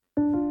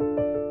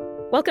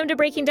Welcome to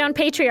Breaking Down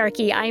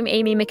Patriarchy. I'm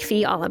Amy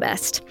McPhee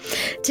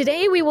Allebest.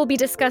 Today we will be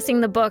discussing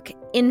the book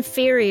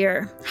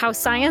Inferior: How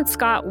Science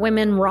Got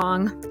Women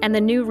Wrong and the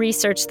New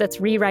Research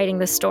That's Rewriting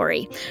the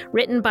Story,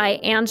 written by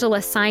Angela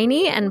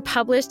Saini and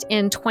published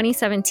in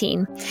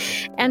 2017.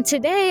 And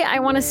today I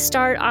want to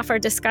start off our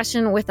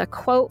discussion with a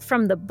quote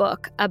from the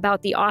book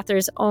about the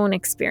author's own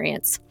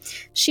experience.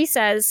 She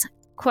says,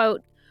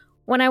 quote,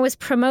 "When I was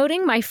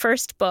promoting my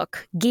first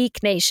book,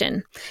 Geek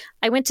Nation,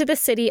 I went to the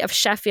city of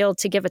Sheffield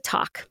to give a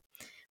talk.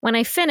 When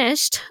I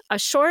finished, a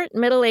short,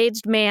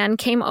 middle-aged man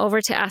came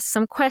over to ask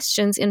some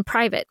questions in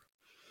private.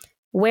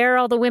 'Where are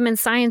all the women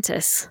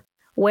scientists?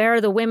 Where are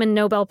the women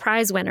Nobel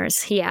Prize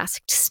winners?' he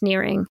asked,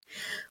 sneering.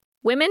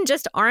 'Women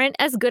just aren't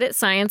as good at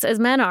science as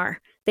men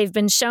are. They've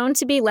been shown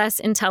to be less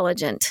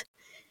intelligent.'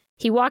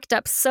 He walked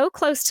up so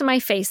close to my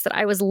face that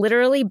I was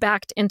literally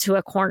backed into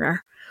a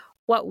corner.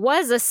 What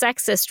was a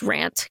sexist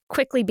rant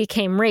quickly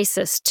became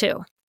racist,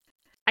 too.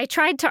 I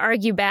tried to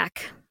argue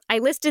back. I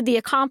listed the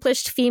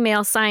accomplished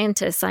female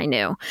scientists I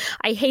knew.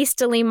 I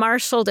hastily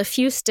marshaled a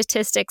few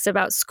statistics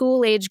about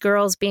school-age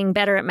girls being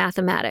better at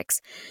mathematics.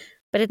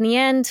 But in the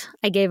end,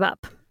 I gave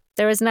up.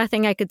 There was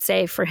nothing I could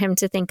say for him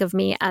to think of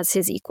me as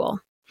his equal."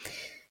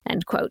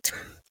 End quote.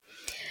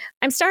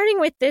 I'm starting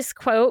with this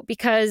quote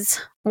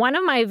because one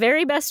of my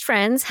very best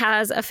friends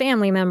has a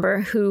family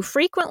member who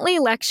frequently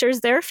lectures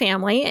their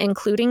family,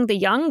 including the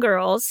young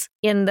girls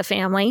in the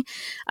family,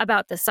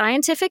 about the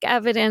scientific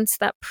evidence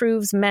that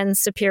proves men's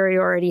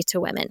superiority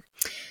to women.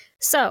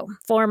 So,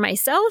 for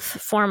myself,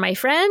 for my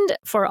friend,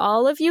 for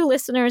all of you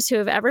listeners who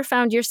have ever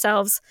found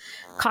yourselves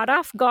caught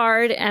off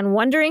guard and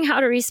wondering how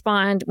to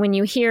respond when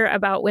you hear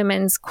about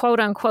women's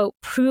quote-unquote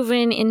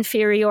proven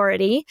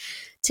inferiority,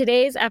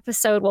 today's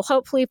episode will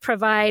hopefully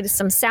provide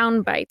some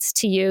sound bites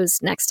to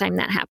use next time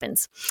that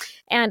happens.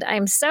 And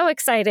I'm so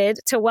excited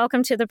to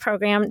welcome to the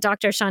program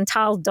Dr.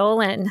 Chantal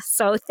Dolan.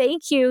 So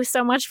thank you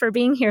so much for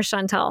being here,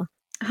 Chantal.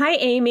 Hi,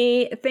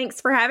 Amy. Thanks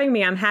for having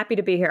me. I'm happy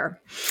to be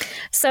here.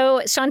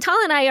 So Chantal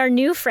and I are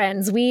new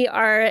friends. We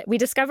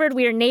discovered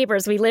we are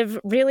neighbors. We live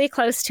really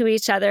close to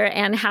each other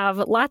and have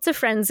lots of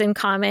friends in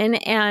common,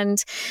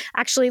 and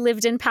actually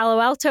lived in Palo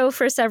Alto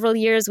for several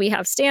years. We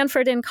have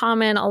Stanford in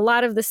common, a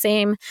lot of the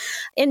same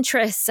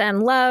interests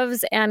and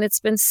loves. And it's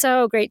been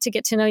so great to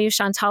get to know you,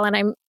 Chantal.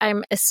 And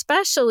I'm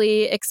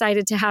especially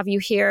excited to have you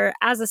here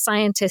as a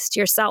scientist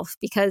yourself,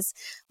 because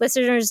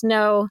listeners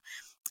know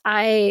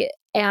I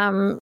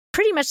am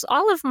pretty much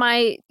all of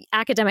my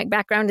academic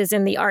background is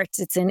in the arts.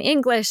 It's in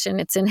English and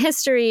it's in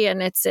history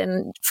and it's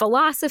in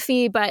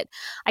philosophy, but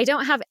I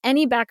don't have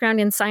any background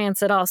in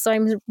science at all. So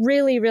I'm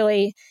really,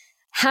 really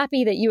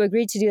happy that you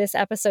agreed to do this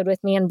episode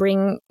with me and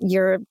bring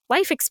your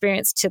life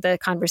experience to the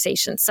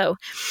conversation. So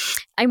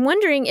I'm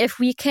wondering if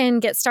we can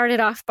get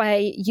started off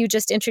by you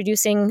just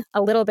introducing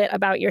a little bit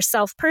about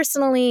yourself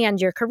personally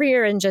and your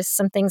career and just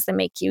some things that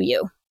make you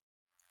you.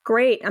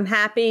 Great. I'm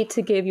happy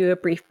to give you a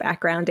brief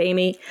background,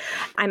 Amy.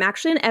 I'm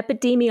actually an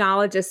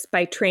epidemiologist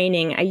by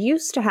training. I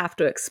used to have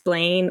to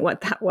explain what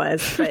that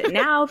was, but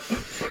now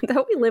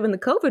that we live in the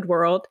COVID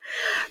world,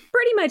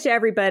 pretty much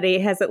everybody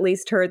has at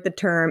least heard the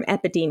term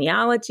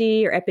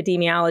epidemiology or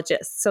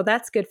epidemiologist. So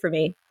that's good for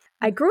me.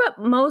 I grew up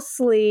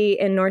mostly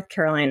in North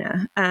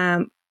Carolina,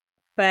 and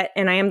I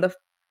am the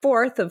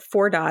fourth of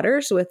four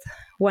daughters with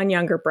one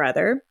younger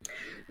brother.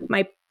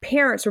 My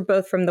parents were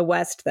both from the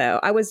West, though.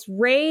 I was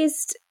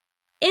raised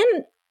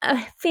in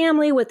a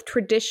family with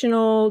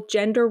traditional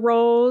gender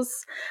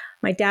roles.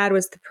 My dad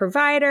was the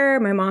provider,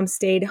 my mom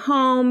stayed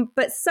home,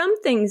 but some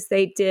things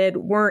they did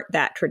weren't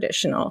that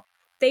traditional.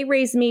 They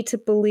raised me to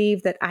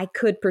believe that I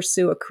could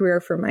pursue a career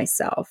for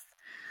myself.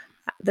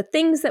 The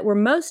things that were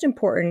most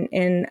important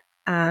in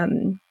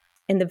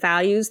the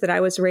values that I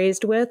was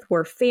raised with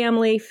were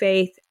family,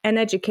 faith, and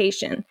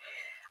education.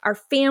 Our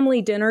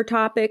family dinner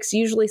topics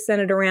usually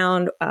centered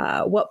around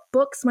what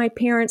books my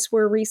parents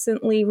were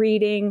recently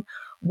reading,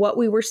 what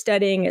we were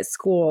studying at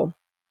school.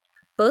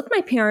 Both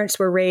my parents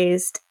were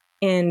raised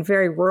in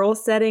very rural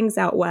settings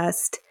out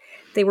west.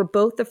 They were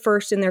both the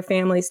first in their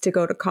families to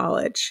go to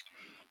college,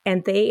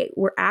 and they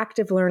were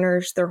active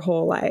learners their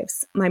whole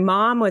lives. My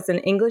mom was an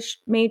English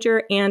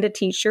major and a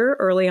teacher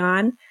early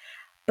on,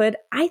 but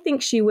I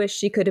think she wished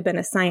she could have been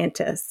a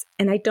scientist,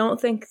 and I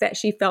don't think that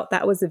she felt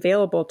that was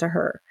available to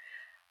her.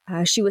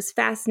 She was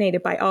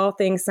fascinated by all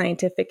things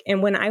scientific,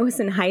 and when I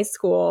was in high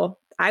school,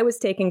 I was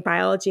taking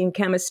biology and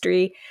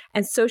chemistry,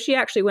 and so she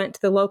actually went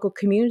to the local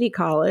community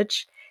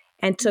college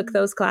and took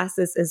those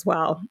classes as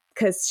well,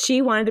 because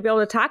she wanted to be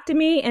able to talk to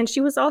me, and she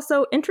was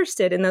also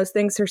interested in those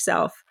things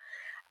herself.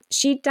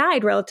 She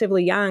died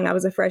relatively young. I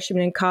was a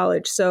freshman in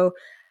college, so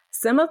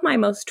some of my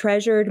most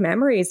treasured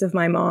memories of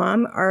my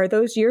mom are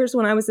those years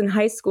when I was in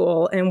high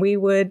school, and we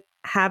would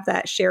have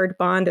that shared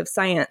bond of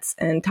science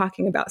and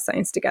talking about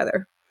science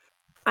together.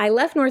 I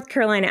left North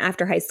Carolina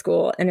after high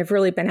school and have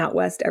really been out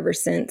west ever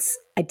since.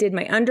 I did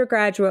my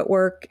undergraduate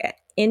work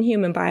in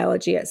human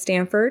biology at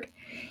Stanford.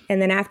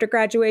 And then after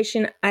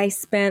graduation, I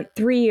spent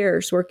 3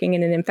 years working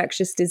in an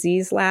infectious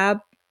disease lab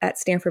at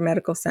Stanford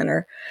Medical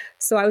Center.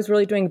 So I was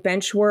really doing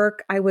bench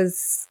work. I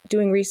was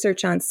doing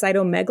research on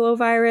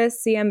cytomegalovirus,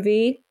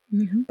 CMV,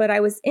 but I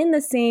was in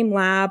the same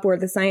lab where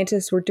the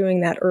scientists were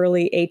doing that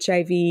early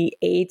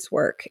HIV/AIDS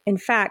work. In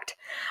fact,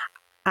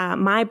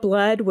 my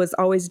blood was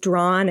always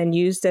drawn and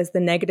used as the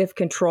negative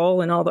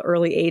control in all the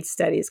early AIDS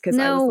studies.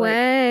 No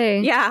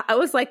way. I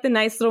was like the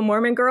nice little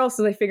Mormon girl,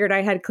 so they figured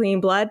I had clean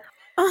blood.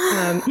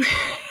 Wow.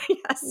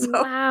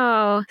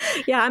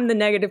 Yeah, I'm the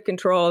negative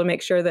control to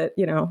make sure that,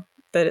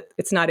 that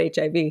it's not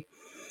HIV.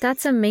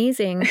 That's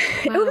amazing.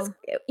 Wow.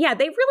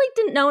 They really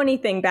didn't know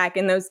anything back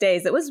in those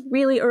days. It was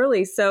really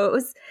early. So it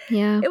was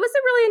a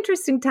really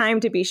interesting time,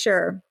 to be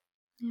sure.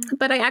 Yeah.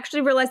 But I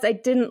actually realized I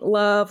didn't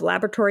love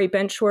laboratory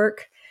bench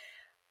work,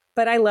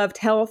 but I loved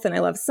health and I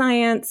loved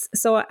science.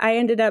 So I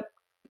ended up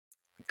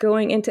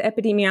going into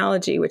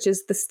epidemiology, which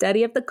is the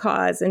study of the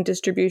cause and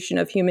distribution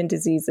of human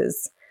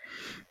diseases.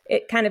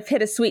 It kind of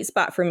hit a sweet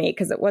spot for me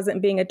because it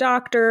wasn't being a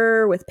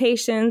doctor with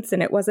patients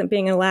and it wasn't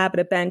being in a lab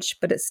at a bench,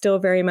 but it's still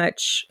very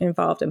much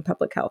involved in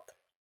public health.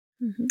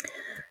 Mm-hmm.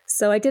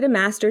 So I did a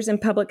master's in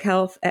public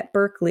health at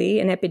Berkeley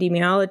in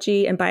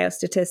epidemiology and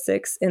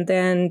biostatistics, and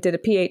then did a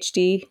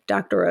PhD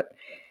doctorate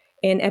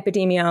in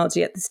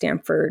epidemiology at the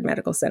Stanford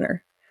Medical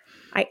Center.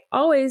 I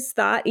always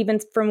thought, even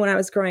from when I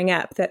was growing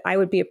up, that I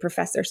would be a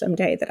professor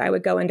someday, that I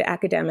would go into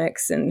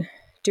academics and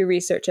do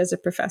research as a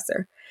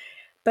professor.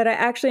 But I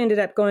actually ended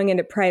up going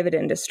into private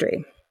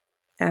industry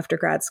after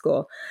grad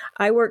school.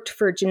 I worked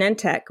for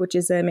Genentech, which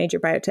is a major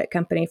biotech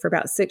company, for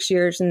about 6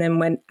 years and then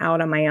went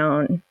out on my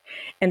own.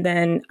 And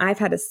then I've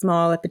had a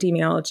small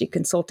epidemiology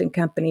consulting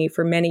company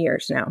for many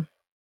years now.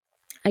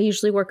 I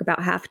usually work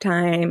about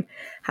half-time,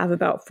 have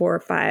about 4 or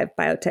 5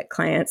 biotech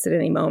clients at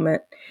any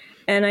moment.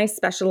 And I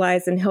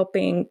specialize in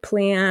helping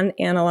plan,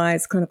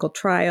 analyze clinical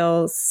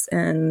trials,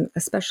 and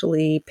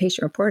especially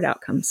patient-reported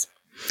outcomes.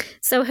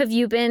 So have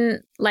you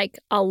been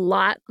a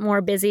lot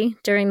more busy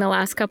during the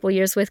last couple of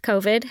years with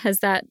COVID? Has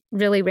that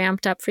really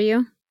ramped up for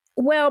you?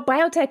 Well,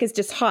 biotech is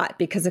just hot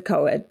because of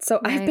COVID. So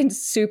I've been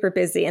super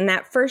busy. And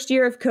that first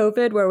year of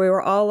COVID where we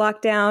were all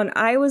locked down,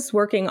 I was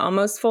working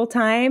almost full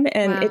time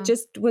and it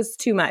just was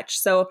too much.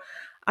 So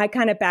I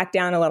kind of backed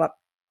down a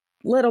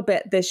little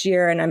bit this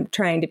year, and I'm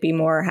trying to be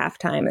more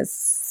half-time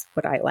is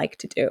what I like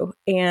to do.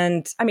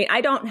 And I mean,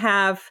 I don't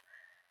have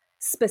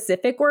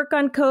specific work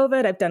on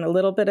COVID. I've done a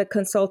little bit of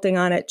consulting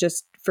on it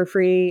just for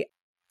free.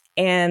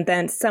 And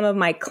then some of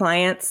my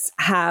clients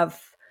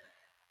have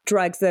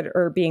drugs that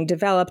are being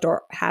developed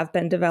or have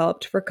been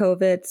developed for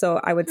COVID.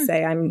 So I would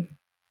say I'm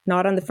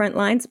not on the front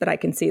lines, but I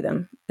can see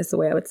them is the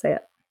way I would say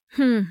it.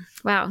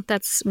 Wow,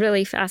 that's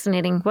really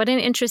fascinating. What an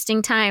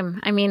interesting time.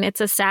 I mean, it's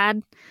a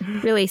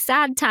really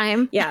sad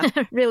time. Yeah.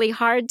 Really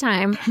hard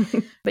time.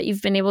 But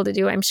you've been able to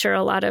do, I'm sure,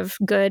 a lot of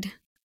good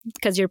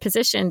because you're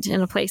positioned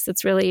in a place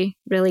that's really,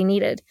 really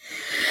needed.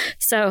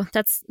 So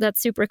that's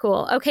super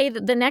cool. Okay,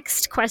 the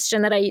next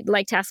question that I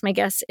like to ask my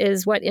guests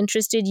is what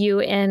interested you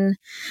in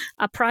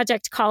a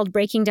project called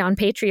Breaking Down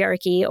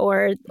Patriarchy,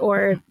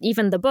 or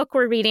even the book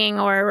we're reading,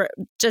 or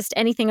just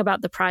anything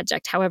about the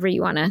project, however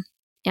you want to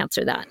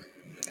answer that.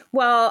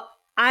 Well,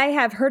 I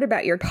have heard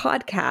about your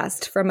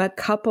podcast from a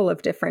couple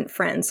of different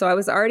friends. So I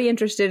was already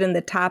interested in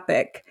the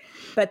topic,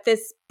 but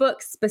this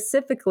book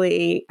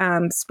specifically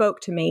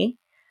spoke to me.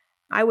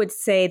 I would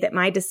say that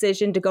my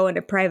decision to go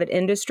into private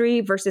industry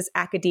versus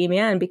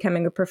academia and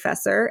becoming a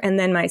professor, and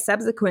then my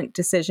subsequent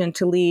decision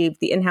to leave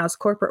the in-house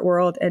corporate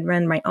world and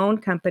run my own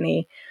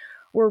company,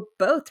 were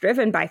both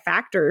driven by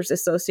factors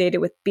associated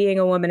with being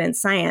a woman in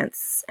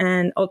science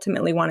and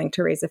ultimately wanting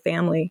to raise a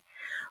family.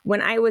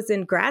 When I was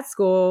in grad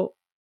school,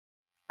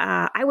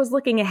 I was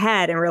looking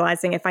ahead and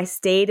realizing if I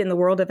stayed in the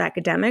world of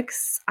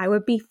academics, I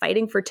would be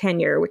fighting for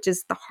tenure, which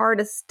is the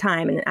hardest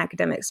time in an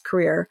academic's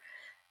career,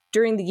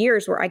 during the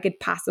years where I could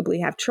possibly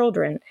have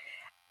children.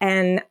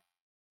 And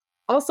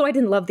also, I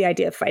didn't love the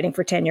idea of fighting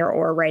for tenure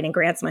or writing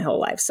grants my whole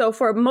life. So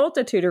for a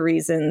multitude of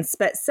reasons,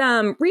 but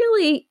some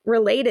really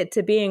related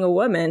to being a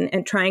woman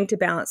and trying to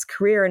balance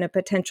career and a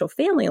potential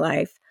family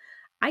life,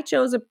 I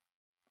chose a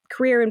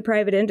career in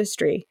private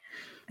industry.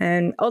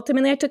 And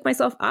ultimately, I took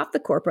myself off the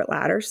corporate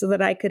ladder so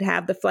that I could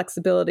have the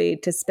flexibility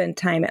to spend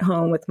time at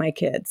home with my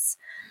kids.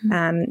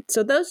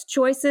 So those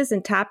choices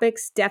and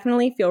topics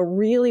definitely feel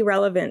really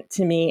relevant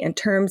to me in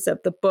terms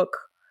of the book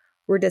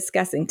we're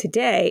discussing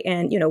today.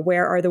 And,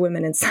 where are the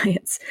women in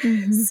science?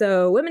 Mm-hmm.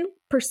 So women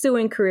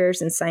pursuing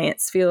careers in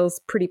science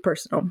feels pretty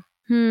personal.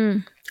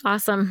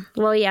 Awesome.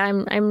 Well, yeah,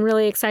 I'm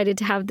really excited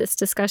to have this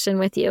discussion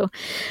with you.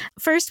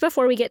 First,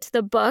 before we get to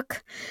the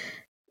book,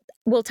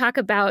 we'll talk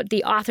about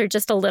the author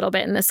just a little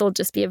bit, and this will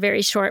just be a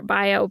very short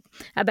bio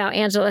about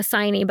Angela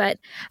Saini, but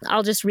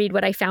I'll just read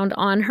what I found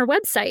on her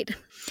website.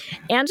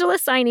 Angela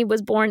Saini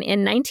was born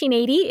in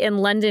 1980 in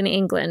London,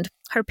 England.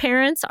 Her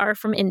parents are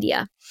from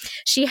India.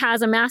 She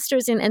has a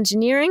master's in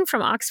engineering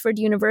from Oxford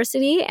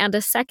University and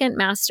a second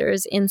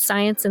master's in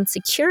science and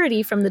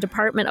security from the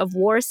Department of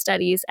War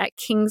Studies at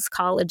King's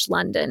College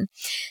London.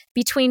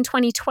 Between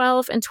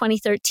 2012 and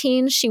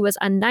 2013, she was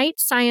a Knight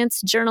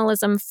Science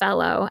Journalism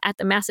Fellow at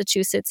the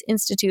Massachusetts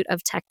Institute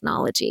of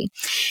Technology.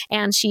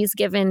 And she's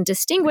given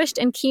distinguished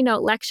and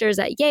keynote lectures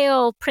at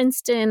Yale,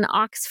 Princeton,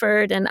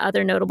 Oxford, and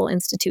other notable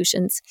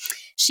institutions.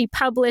 She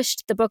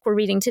published the book we're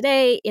reading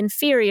today,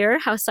 Inferior: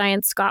 How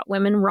Science Got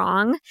Women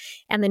Wrong,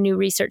 and the new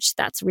research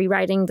that's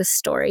rewriting the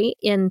story,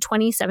 in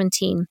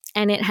 2017.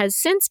 And it has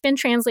since been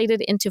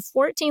translated into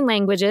 14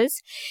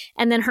 languages.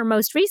 And then her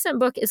most recent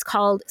book is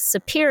called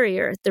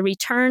Superior: The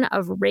Return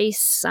of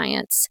Race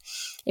Science.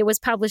 It was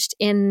published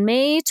in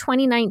May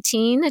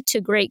 2019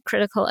 to great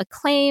critical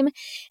acclaim,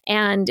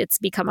 and it's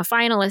become a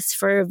finalist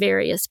for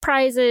various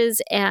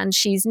prizes. And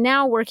she's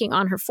now working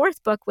on her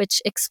fourth book,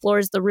 which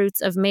explores the roots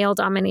of male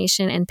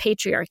domination and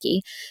patriarchy,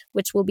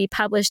 which will be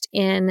published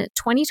in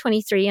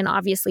 2023. And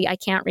obviously, I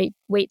can't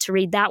wait to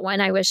read that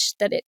one. I wish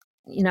that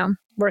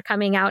we're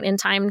coming out in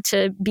time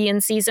to be in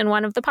season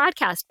 1 of the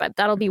podcast, but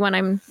that'll be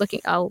one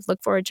I'll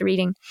look forward to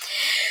reading.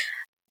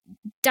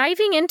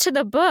 Diving into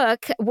the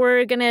book,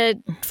 we're going to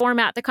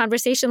format the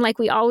conversation like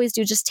we always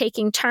do, just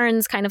taking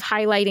turns, kind of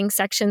highlighting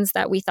sections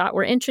that we thought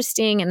were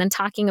interesting and then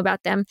talking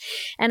about them.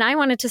 And I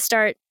wanted to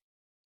start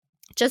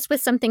just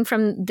with something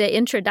from the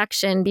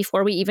introduction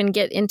before we even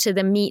get into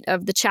the meat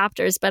of the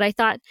chapters, but I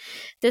thought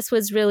this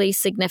was really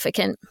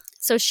significant.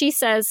 So she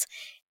says,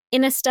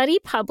 in a study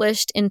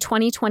published in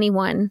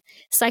 2021,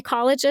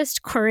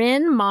 psychologist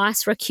Corinne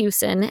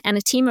Moss-Racusin and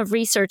a team of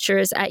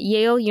researchers at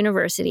Yale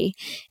University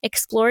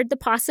explored the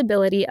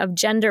possibility of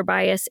gender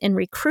bias in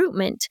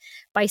recruitment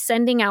by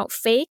sending out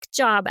fake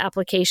job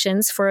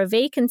applications for a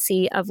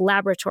vacancy of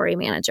laboratory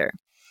manager.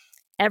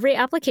 Every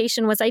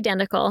application was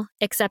identical,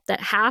 except that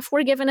half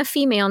were given a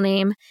female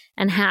name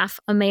and half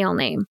a male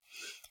name.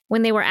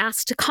 When they were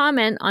asked to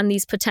comment on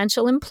these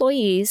potential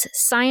employees,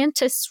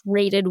 scientists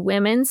rated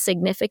women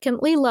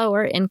significantly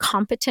lower in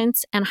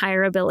competence and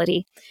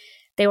hireability.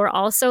 They were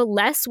also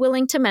less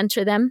willing to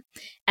mentor them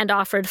and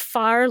offered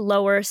far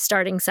lower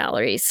starting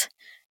salaries.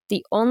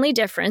 The only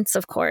difference,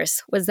 of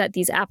course, was that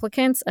these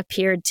applicants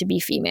appeared to be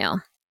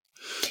female.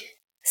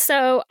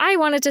 So I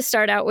wanted to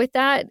start out with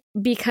that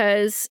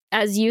because,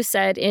 as you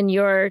said in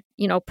your,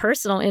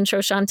 personal intro,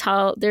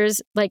 Chantal,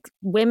 there's like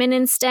women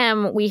in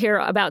STEM. We hear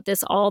about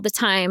this all the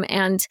time.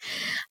 And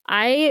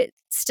I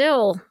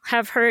still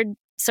have heard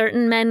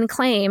certain men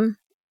claim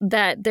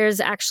that there's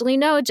actually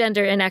no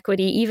gender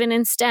inequity, even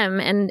in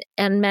STEM.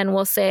 And men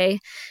will say,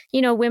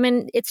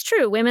 women, it's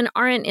true, women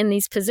aren't in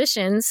these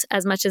positions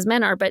as much as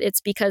men are, but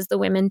it's because the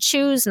women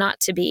choose not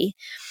to be.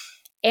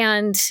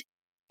 And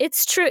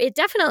it's true. It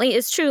definitely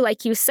is true,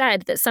 like you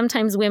said, that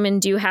sometimes women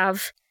do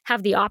have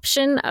the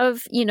option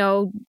of,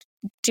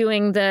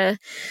 doing the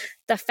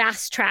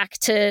fast track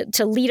to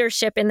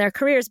leadership in their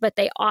careers, but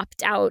they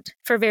opt out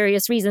for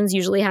various reasons,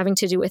 usually having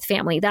to do with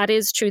family. That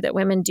is true that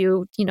women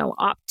do,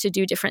 opt to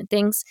do different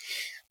things.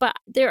 But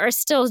there are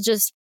still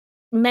just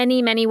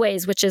many, many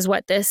ways, which is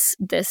what this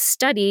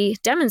study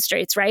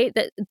demonstrates, right?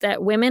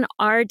 That women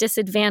are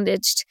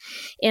disadvantaged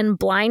in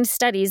blind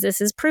studies.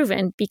 This is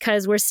proven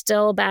because we're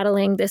still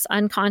battling this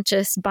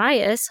unconscious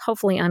bias,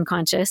 hopefully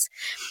unconscious.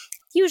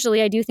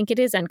 Usually I do think it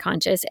is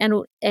unconscious.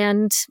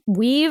 And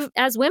we've,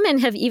 as women,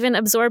 have even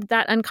absorbed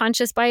that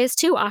unconscious bias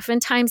too.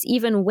 Oftentimes,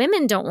 even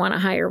women don't want to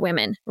hire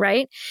women,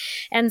 right?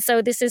 And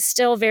so this is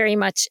still very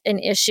much an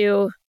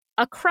issue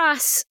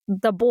across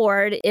the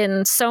board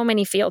in so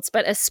many fields,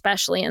 but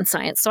especially in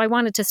science. So I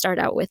wanted to start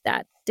out with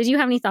that. Did you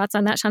have any thoughts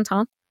on that,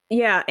 Chantal?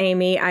 Yeah,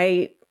 Amy,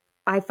 I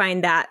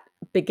find that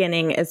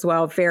beginning as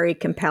well very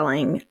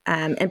compelling.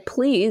 And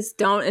please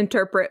don't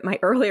interpret my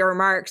earlier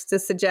remarks to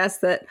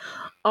suggest that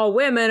all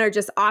women are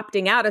just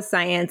opting out of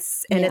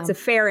science and it's a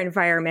fair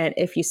environment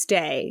if you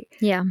stay.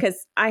 Yeah.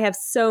 Because I have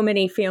so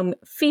many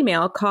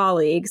female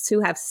colleagues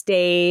who have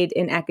stayed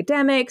in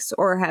academics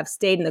or have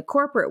stayed in the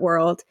corporate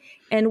world.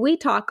 And we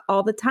talk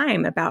all the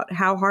time about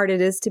how hard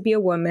it is to be a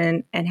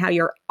woman and how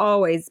you're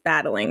always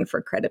battling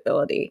for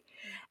credibility.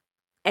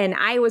 And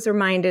I was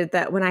reminded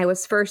that when I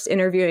was first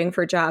interviewing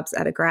for jobs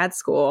at a grad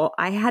school,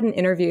 I had an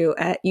interview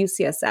at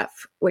UCSF,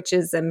 which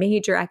is a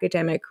major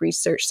academic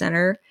research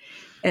center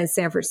in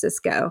San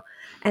Francisco.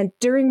 And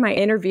during my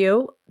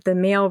interview, the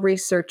male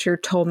researcher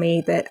told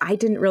me that I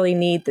didn't really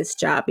need this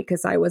job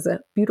because I was a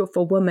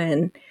beautiful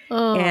woman.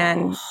 Oh.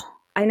 And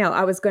I know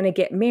I was going to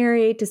get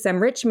married to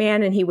some rich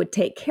man and he would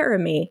take care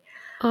of me.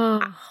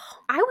 Oh.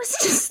 I was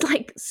just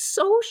like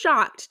so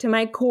shocked to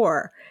my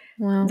core.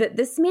 Wow. That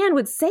this man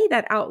would say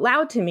that out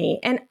loud to me.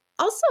 And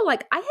also,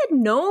 like, I had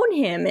known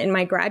him in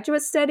my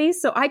graduate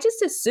studies, so I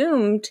just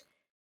assumed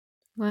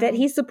that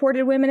he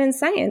supported women in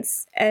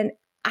science. And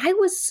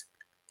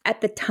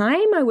at the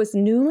time, I was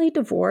newly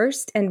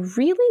divorced and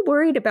really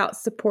worried about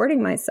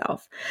supporting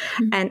myself.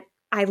 Mm-hmm. And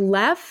I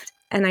left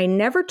and I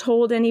never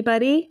told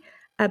anybody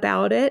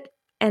about it.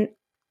 And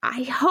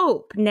I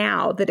hope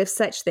now that if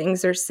such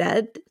things are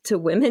said to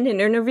women in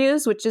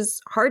interviews, which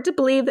is hard to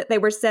believe that they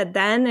were said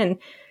then and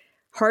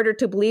harder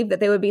to believe that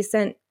they would be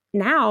said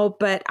now,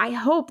 but I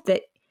hope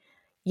that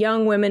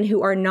young women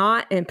who are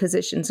not in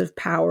positions of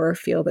power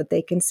feel that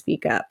they can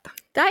speak up.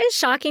 That is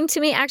shocking to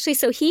me, actually.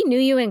 So he knew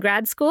you in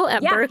grad school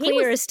at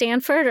Berkeley or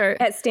Stanford? Or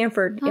at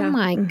Stanford, Oh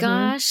my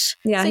gosh.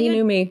 Yeah, so he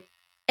knew me.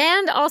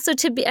 And also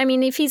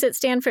if he's at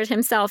Stanford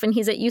himself and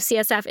he's at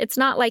UCSF, it's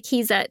not like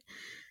he's at,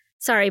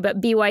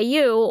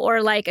 BYU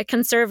or like a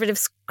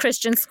conservative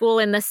Christian school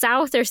in the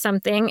South or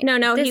something.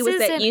 No, he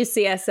was at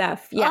UCSF.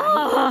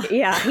 Yeah.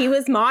 Yeah, he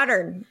was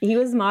modern.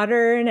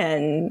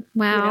 And,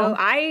 wow.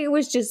 I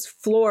was just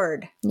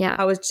floored. Yeah.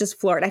 I was just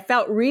floored. I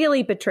felt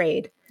really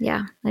betrayed.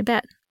 Yeah, I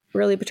bet.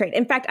 Really betrayed.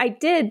 In fact, I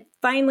did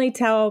finally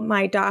tell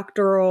my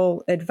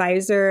doctoral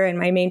advisor and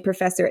my main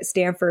professor at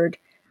Stanford.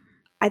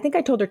 I think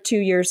I told her 2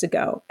 years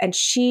ago, and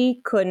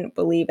she couldn't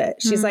believe it.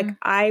 She's like,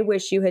 I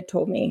wish you had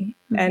told me.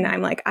 And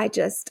I'm like, I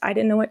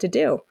didn't know what to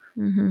do.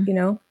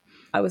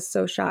 I was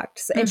so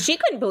shocked. And she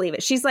couldn't believe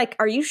it. She's like,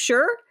 are you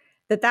sure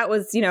that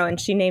was, and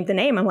she named the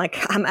name. I'm like,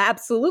 I'm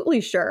absolutely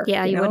sure.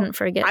 Yeah, you wouldn't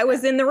forget. I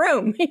was in the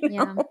room.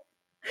 Yeah.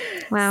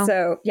 Wow.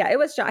 So yeah, it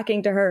was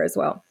shocking to her as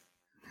well.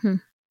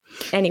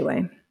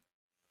 Anyway.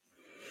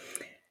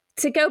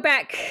 To go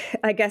back,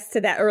 I guess,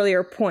 to that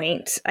earlier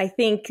point, I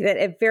think that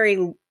at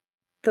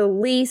the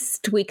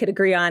least we could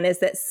agree on is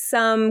that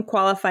some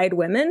qualified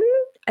women,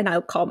 and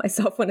I'll call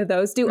myself one of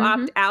those, do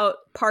opt out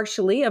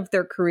partially of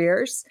their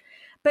careers.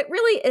 But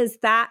really, is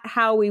that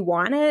how we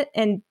want it?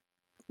 And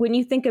when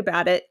you think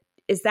about it,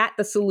 is that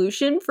the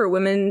solution for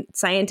women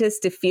scientists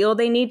to feel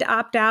they need to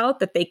opt out,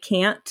 that they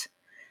can't,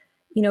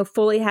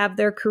 fully have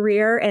their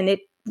career? And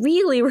it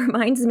really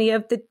reminds me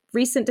of the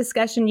recent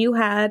discussion you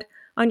had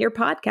on your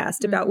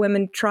podcast about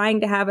women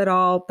trying to have it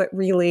all, but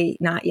really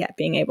not yet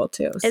being able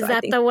to. Is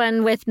that the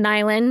one with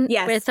Nylon?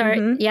 Yes. With our,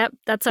 Yep.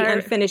 That's the our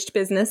unfinished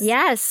business.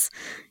 Yes.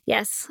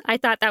 I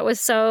thought that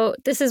was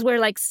this is where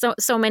like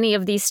so many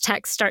of these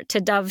texts start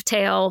to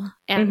dovetail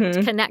and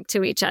connect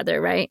to each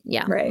other, right?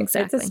 Yeah. Right.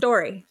 Exactly. It's a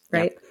story,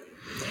 right? Yep.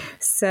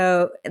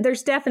 So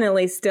there's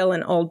definitely still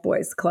an old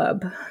boys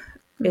club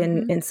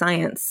in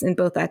science, in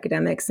both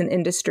academics and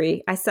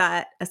industry. I saw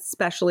it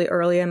especially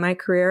early in my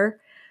career.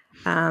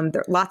 There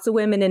are lots of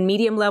women in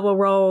medium level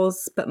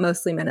roles, but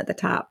mostly men at the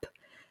top.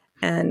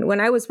 And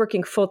when I was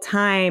working full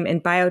time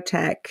in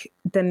biotech,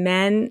 the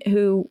men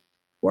who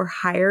were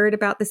hired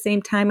about the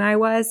same time I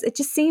was, it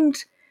just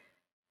seemed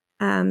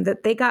that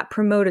they got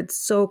promoted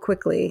so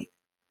quickly.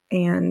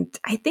 And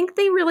I think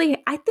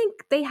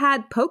they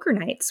had poker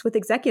nights with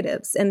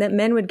executives, and that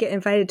men would get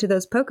invited to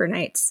those poker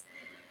nights.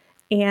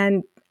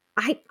 And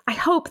I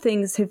hope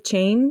things have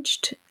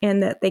changed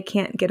and that they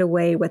can't get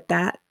away with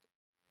that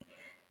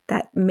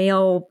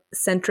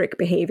male-centric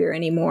behavior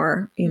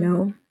anymore,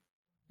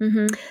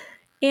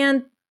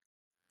 And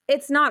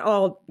it's not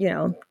all,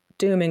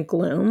 doom and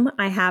gloom.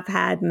 I have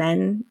had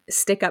men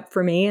stick up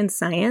for me in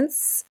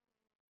science.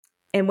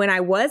 And when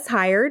I was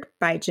hired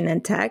by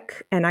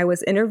Genentech and I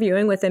was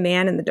interviewing with a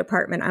man in the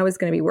department I was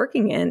going to be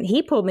working in,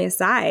 he pulled me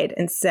aside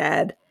and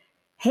said,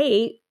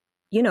 hey,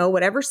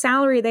 whatever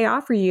salary they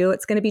offer you,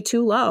 it's going to be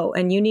too low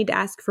and you need to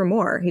ask for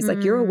more. He's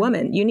like, you're a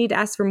woman. You need to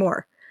ask for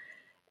more.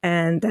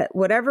 And that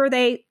whatever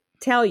they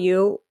tell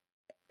you,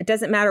 it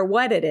doesn't matter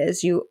what it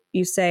is. You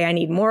say, I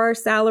need more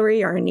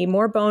salary, or I need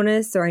more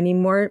bonus, or I need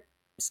more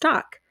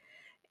stock.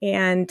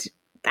 And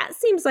that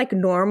seems like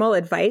normal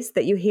advice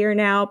that you hear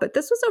now. But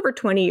this was over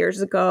 20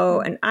 years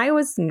ago. And I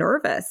was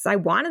nervous. I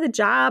wanted the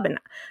job and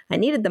I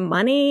needed the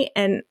money.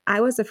 And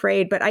I was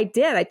afraid. But I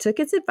did. I took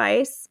his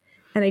advice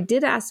and I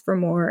did ask for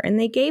more. And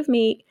they gave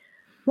me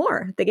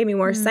more. They gave me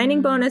more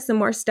signing bonus and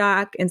more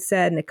stock and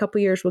said, in a couple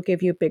of years, we'll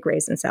give you a big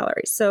raise in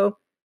salary. So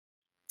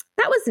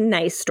that was a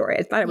nice story.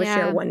 I thought I would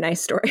share one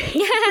nice story.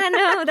 Yeah,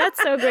 no,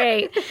 that's so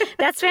great.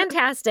 That's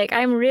fantastic.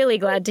 I'm really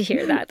glad to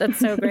hear that. That's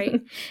so great.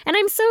 And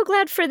I'm so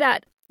glad for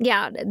that.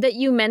 Yeah, that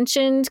you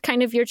mentioned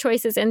kind of your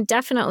choices, and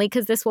definitely,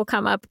 because this will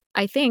come up,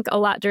 I think, a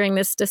lot during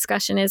this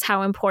discussion, is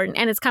how important,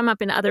 and it's come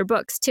up in other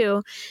books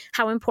too,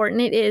 how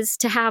important it is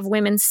to have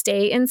women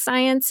stay in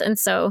science. And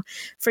so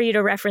for you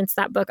to reference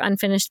that book,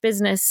 Unfinished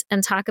Business,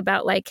 and talk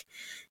about like,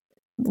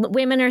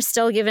 women are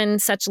still given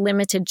such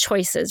limited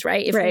choices,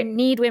 right? If we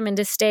need women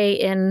to stay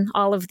in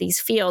all of these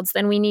fields,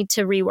 then we need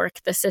to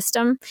rework the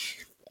system.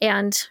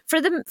 And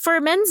for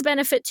men's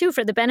benefit too,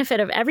 for the benefit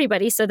of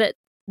everybody, so that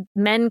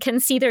men can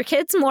see their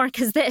kids more,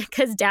 because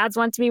dads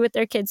want to be with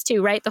their kids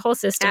too, right? The whole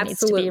system needs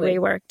to be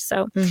reworked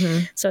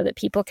so that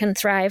people can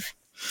thrive.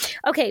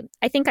 Okay,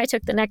 I think I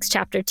took the next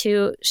chapter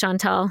too,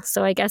 Chantal.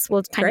 So I guess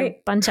we'll kind of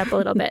bunch up a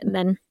little bit and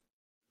then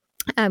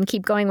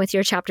keep going with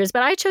your chapters.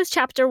 But I chose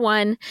chapter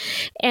 1,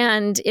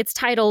 and it's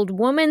titled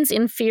Woman's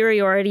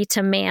Inferiority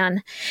to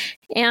Man.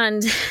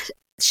 And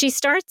she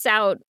starts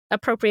out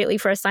appropriately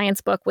for a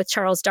science book with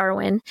Charles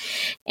Darwin.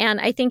 And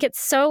I think it's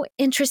so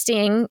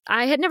interesting.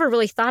 I had never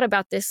really thought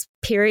about this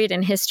period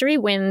in history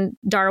when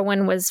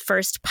Darwin was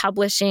first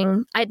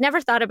publishing. I'd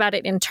never thought about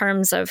it in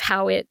terms of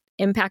how it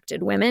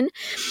impacted women.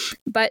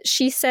 But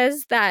she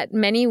says that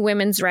many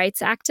women's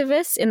rights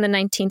activists in the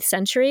 19th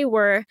century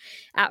were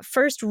at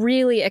first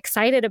really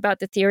excited about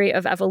the theory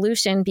of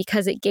evolution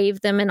because it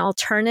gave them an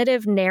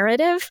alternative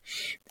narrative,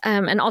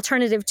 an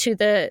alternative to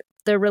the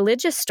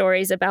religious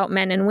stories about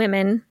men and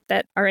women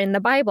that are in the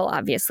Bible,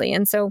 obviously.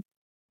 And so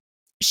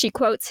she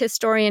quotes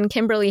historian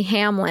Kimberly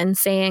Hamlin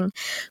saying,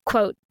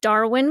 quote,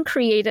 "Darwin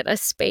created a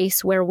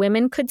space where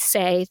women could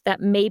say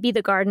that maybe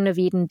the Garden of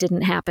Eden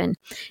didn't happen.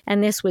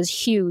 And this was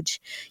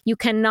huge. You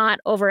cannot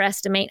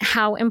overestimate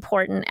how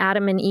important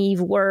Adam and Eve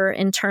were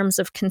in terms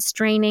of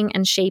constraining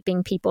and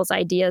shaping people's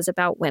ideas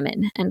about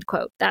women," end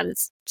quote. That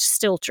is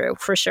still true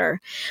for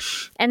sure.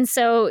 And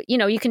so,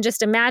 you can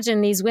just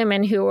imagine these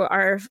women who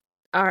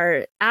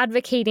are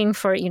advocating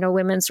for,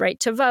 women's right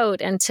to vote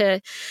and to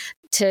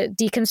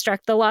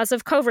deconstruct the laws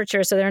of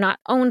coverture so they're not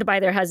owned by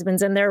their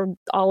husbands and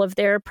all of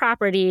their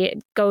property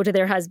go to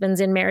their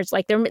husbands in marriage.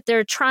 Like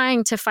they're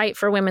trying to fight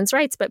for women's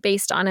rights, but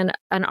based on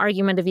an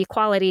argument of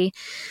equality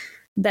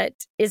that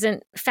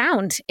isn't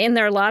found in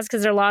their laws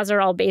because their laws are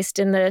all based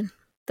in the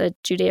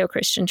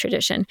Judeo-Christian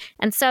tradition.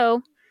 And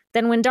so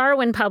then when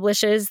Darwin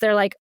publishes, they're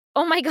like,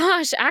 oh my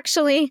gosh,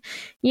 actually,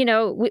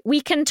 we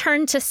can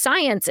turn to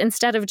science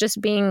instead of just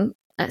being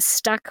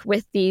stuck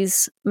with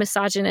these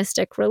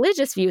misogynistic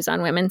religious views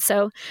on women.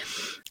 So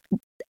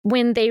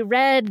when they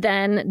read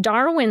then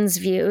Darwin's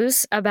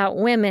views about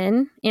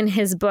women in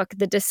his book,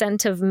 The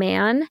Descent of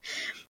Man,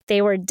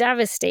 they were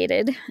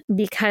devastated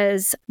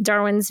because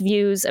Darwin's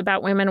views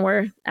about women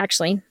were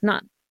actually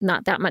not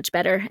that much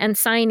better. And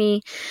Saini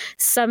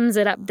sums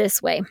it up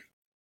this way.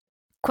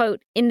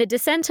 Quote, "In The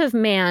Descent of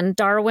Man,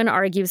 Darwin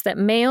argues that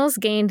males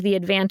gained the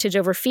advantage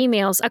over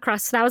females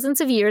across thousands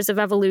of years of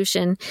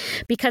evolution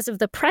because of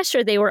the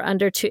pressure they were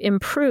under to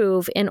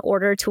improve in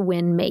order to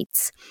win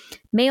mates.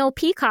 Male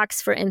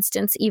peacocks, for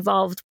instance,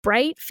 evolved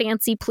bright,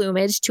 fancy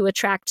plumage to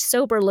attract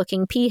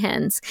sober-looking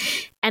peahens,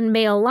 and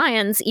male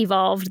lions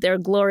evolved their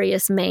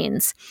glorious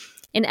manes.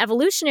 In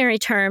evolutionary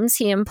terms,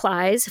 he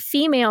implies,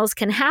 females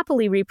can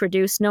happily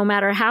reproduce no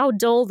matter how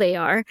dull they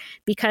are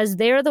because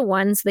they're the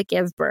ones that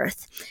give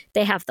birth.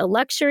 They have the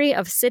luxury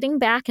of sitting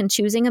back and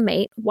choosing a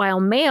mate, while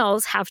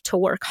males have to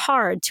work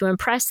hard to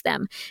impress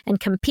them and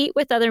compete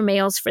with other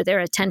males for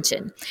their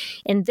attention.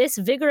 In this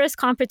vigorous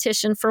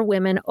competition for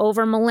women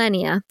over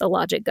millennia, the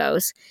logic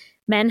goes,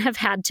 men have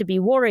had to be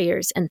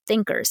warriors and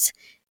thinkers.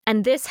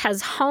 And this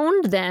has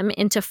honed them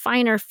into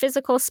finer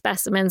physical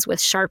specimens with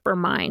sharper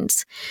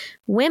minds.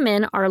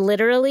 Women are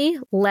literally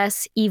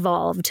less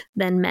evolved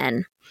than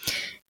men."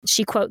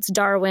 She quotes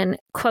Darwin,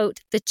 quote,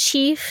 "The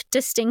chief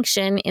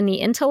distinction in the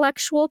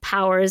intellectual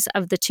powers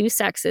of the two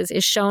sexes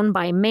is shown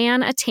by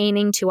man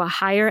attaining to a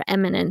higher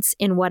eminence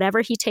in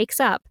whatever he takes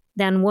up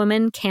than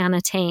woman can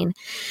attain,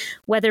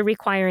 whether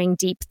requiring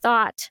deep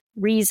thought,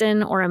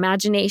 reason, or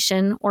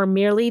imagination, or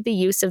merely the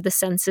use of the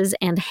senses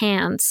and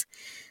hands.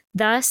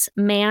 Thus,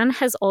 man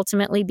has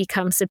ultimately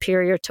become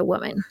superior to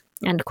woman,"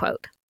 end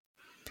quote.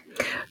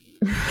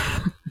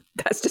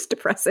 That's just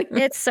depressing.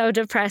 It's so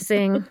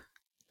depressing.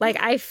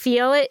 Like, I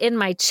feel it in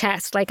my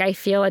chest. Like, I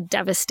feel a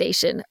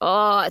devastation.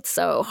 Oh, it's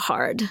so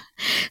hard.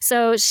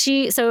 So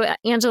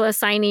Angela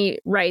Saini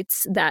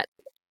writes that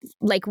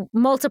like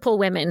multiple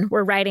women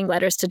were writing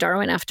letters to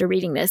Darwin after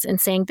reading this and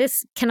saying,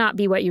 this cannot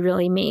be what you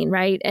really mean,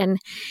 right? And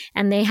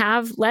they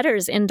have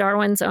letters in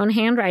Darwin's own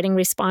handwriting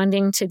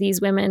responding to these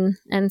women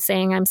and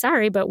saying, I'm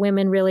sorry, but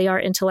women really are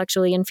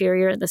intellectually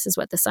inferior. This is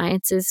what the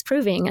science is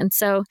proving. And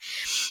so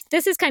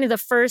this is kind of the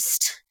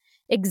first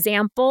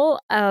example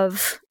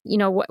of,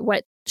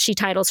 what she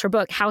titles her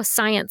book, How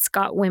Science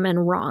Got Women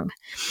Wrong.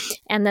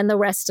 And then the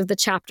rest of the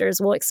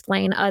chapters will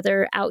explain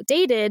other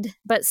outdated,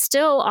 but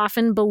still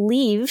often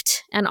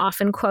believed and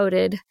often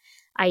quoted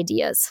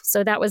ideas.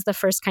 So that was the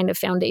first kind of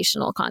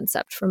foundational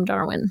concept from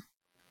Darwin.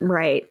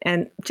 Right.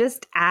 And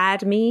just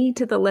add me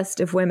to the list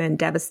of women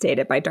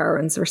devastated by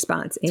Darwin's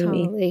response,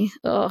 Amy. Totally.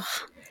 Ugh.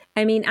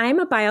 I mean, I'm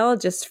a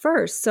biologist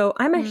first, so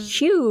I'm a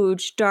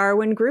huge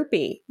Darwin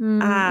groupie.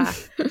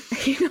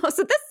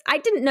 So I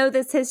didn't know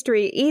this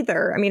history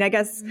either. I mean, I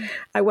guess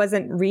I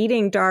wasn't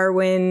reading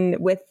Darwin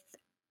with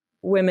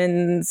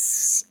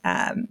women's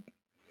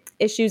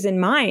issues in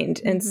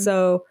mind. And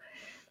so,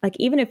 like,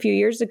 even a few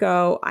years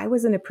ago, I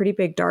was in a pretty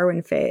big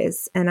Darwin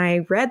phase, and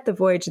I read The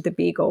Voyage of the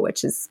Beagle,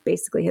 which is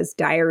basically his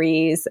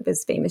diaries of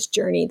his famous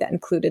journey that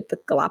included the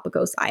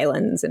Galapagos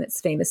Islands and its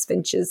famous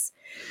finches.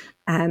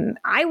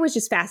 I was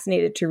just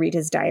fascinated to read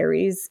his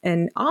diaries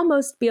and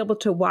almost be able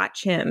to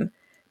watch him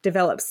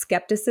develop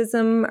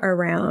skepticism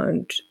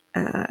around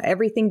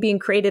everything being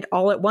created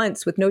all at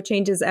once with no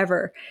changes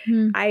ever.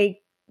 I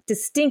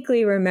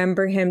distinctly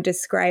remember him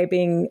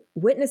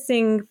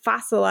witnessing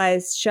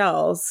fossilized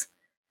shells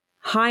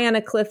high on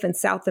a cliff in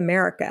South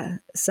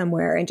America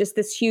somewhere, and just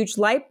this huge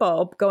light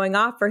bulb going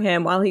off for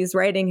him while he's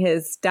writing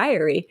his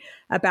diary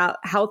about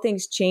how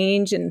things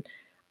change and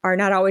are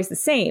not always the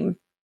same.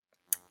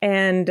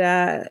 And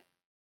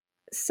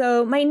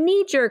so my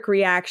knee-jerk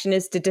reaction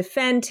is to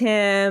defend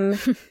him,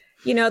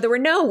 there were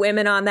no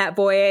women on that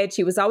voyage.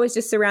 He was always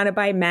just surrounded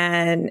by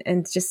men,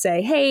 and just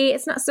say, hey,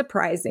 it's not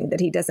surprising that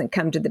he doesn't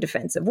come to the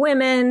defense of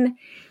women.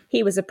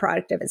 He was a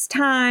product of his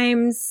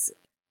times.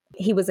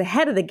 He was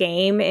ahead of the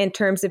game in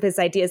terms of his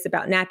ideas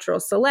about natural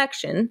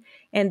selection,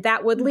 and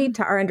that would lead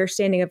to our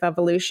understanding of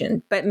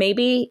evolution. But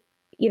maybe,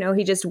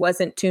 he just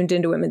wasn't tuned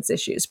into women's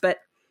issues. But,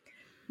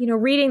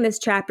 reading this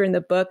chapter in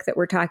the book that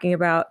we're talking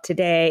about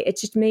today, it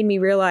just made me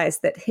realize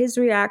that his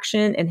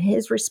reaction and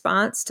his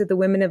response to the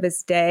women of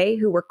his day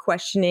who were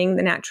questioning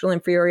the natural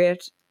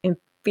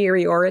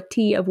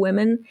inferiority of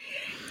women,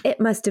 it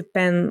must have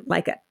been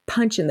like a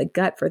punch in the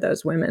gut for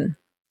those women.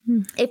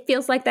 It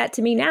feels like that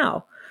to me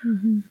now.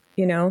 And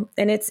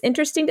it's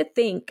interesting to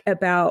think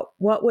about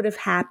what would have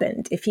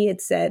happened if he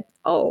had said,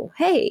 oh,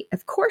 hey,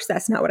 of course,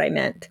 that's not what I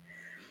meant.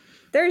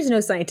 There is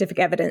no scientific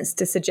evidence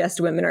to suggest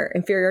women are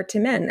inferior to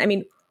men. I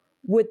mean,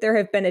 would there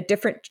have been a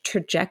different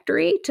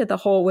trajectory to the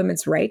whole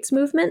women's rights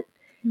movement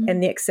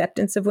and the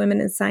acceptance of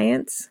women in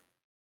science?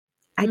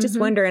 I just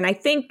wonder. And I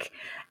think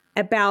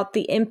about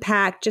the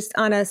impact just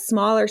on a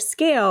smaller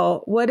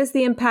scale. What is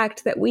the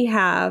impact that we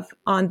have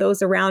on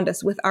those around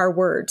us with our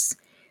words?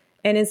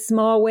 And in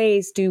small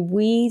ways, do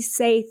we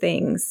say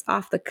things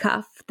off the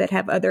cuff that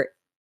have other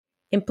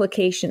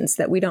implications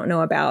that we don't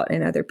know about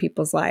in other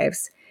people's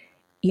lives?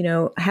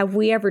 Have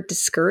we ever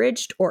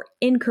discouraged or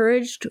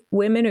encouraged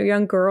women or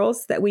young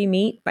girls that we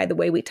meet by the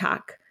way we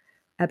talk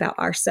about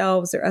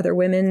ourselves or other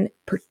women?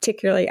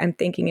 Particularly, I'm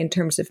thinking in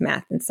terms of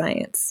math and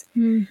science.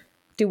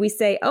 Do we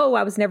say, oh,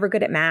 I was never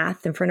good at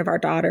math in front of our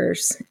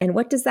daughters? And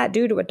what does that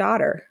do to a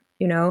daughter?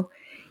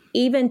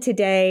 Even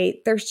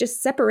today, there's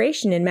just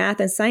separation in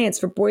math and science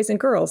for boys and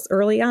girls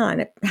early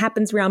on. It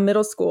happens around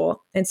middle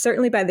school. And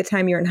certainly by the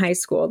time you're in high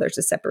school, there's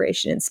a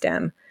separation in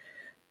STEM.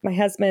 My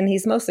husband,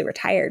 he's mostly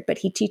retired, but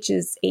he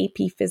teaches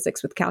AP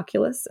physics with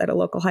calculus at a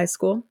local high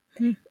school.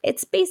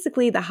 It's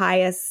basically the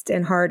highest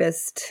and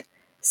hardest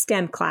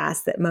STEM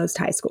class that most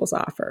high schools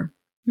offer.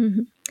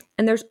 And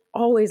there's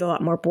always a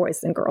lot more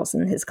boys than girls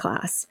in his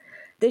class.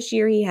 This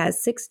year, he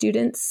has 6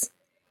 students,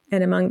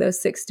 and among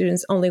those 6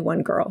 students, only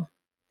 1 girl.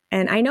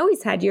 And I know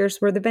he's had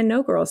years where there've been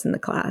no girls in the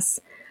class.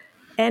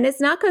 And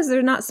it's not because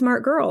they're not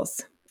smart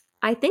girls.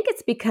 I think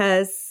it's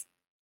because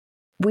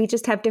we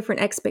just have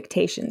different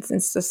expectations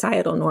and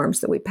societal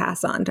norms that we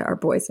pass on to our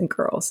boys and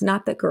girls,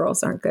 not that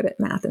girls aren't good at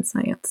math and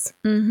science.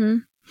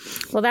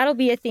 Well, that'll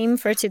be a theme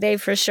for today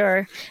for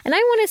sure. And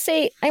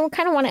I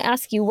kind of want to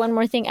ask you one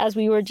more thing as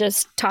we were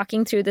just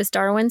talking through this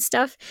Darwin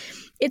stuff.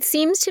 It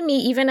seems to me,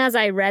 even as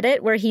I read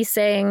it, where he's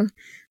saying,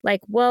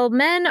 like, well,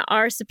 men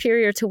are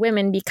superior to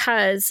women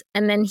because,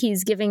 and then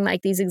he's giving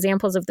like these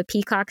examples of the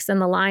peacocks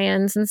and the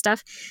lions and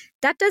stuff.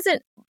 That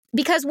doesn't,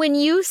 because when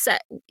you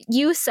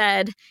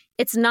said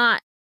it's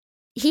not,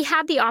 he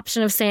had the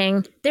option of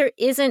saying there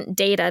isn't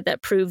data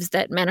that proves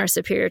that men are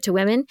superior to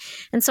women.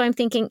 And so I'm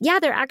thinking, yeah,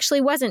 there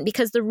actually wasn't,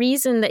 because the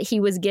reason that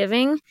he was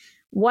giving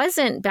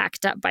wasn't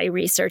backed up by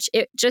research.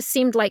 It just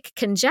seemed like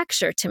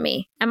conjecture to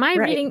me. Am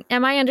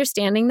I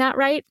understanding that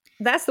right?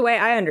 That's the way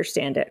I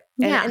understand it.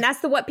 And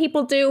that's what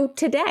people do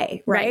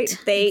today, right?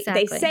 They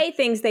say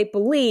things they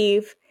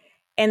believe,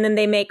 and then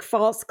they make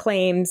false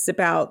claims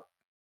about,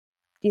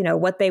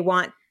 what they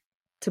want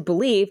to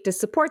believe to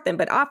support them.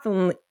 But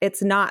often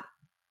it's not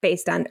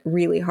based on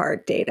really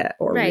hard data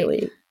or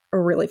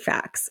really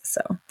facts.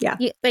 So, yeah.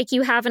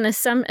 You have a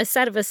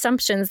set of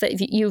assumptions that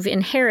you've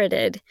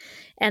inherited.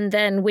 And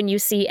then when you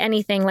see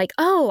anything like,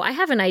 oh, I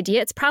have an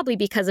idea, it's probably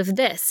because of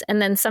this.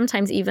 And then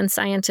sometimes even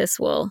scientists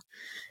will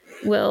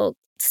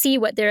see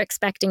what they're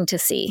expecting to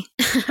see,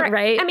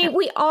 right? I mean,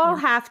 we all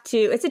have to,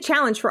 it's a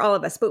challenge for all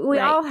of us, but we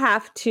all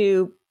have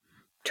to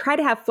try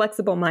to have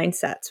flexible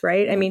mindsets,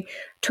 right? I mean,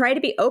 try to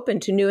be open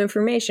to new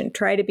information,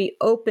 try to be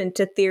open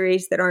to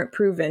theories that aren't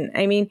proven.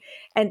 I mean,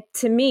 and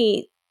to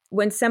me,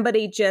 when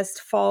somebody just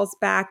falls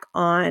back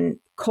on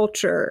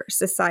culture,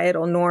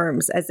 societal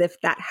norms, as if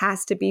that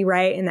has to be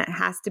right and that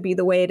has to be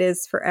the way it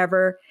is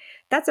forever,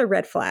 that's a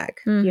red flag,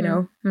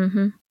 Yeah,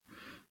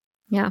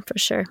 for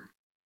sure.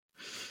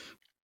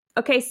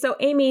 Okay, so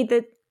Amy,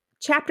 the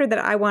chapter that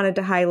I wanted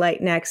to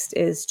highlight next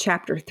is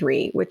chapter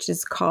 3, which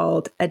is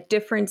called A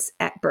Difference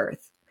at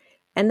Birth.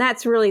 And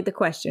that's really the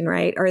question,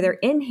 right? Are there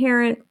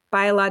inherent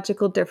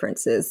biological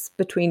differences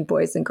between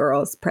boys and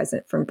girls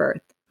present from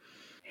birth?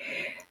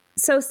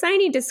 So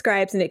Sine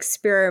describes an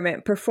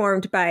experiment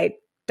performed by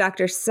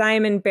Dr.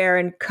 Simon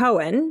Baron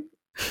Cohen,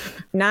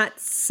 not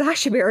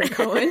Sacha Baron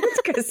Cohen,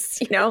 because,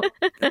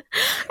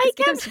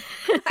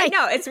 I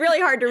know, it's really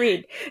hard to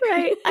read.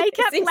 Right. I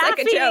kept laughing. Like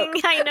a joke.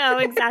 I know,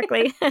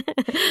 exactly.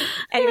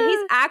 And he's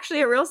actually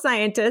a real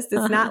scientist.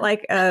 It's not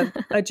like a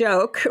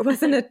joke. It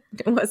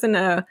wasn't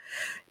a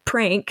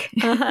prank.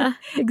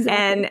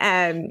 Exactly.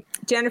 And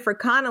Jennifer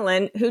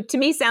Connelly, who to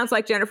me sounds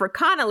like Jennifer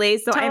Connelly,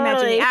 so I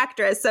imagine the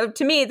actress. So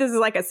to me, this is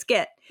like a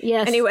skit.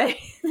 Yes. Anyway,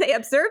 they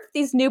observed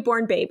these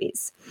newborn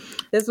babies.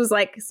 This was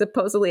like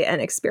supposedly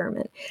an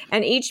experiment.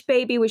 And each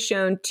baby was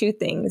shown 2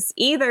 things.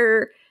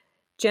 Either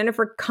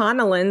Jennifer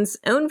Connellan's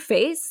own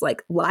face,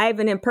 like live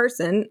and in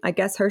person, I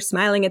guess her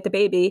smiling at the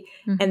baby.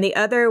 And the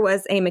other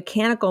was a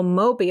mechanical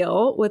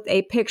mobile with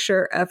a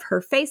picture of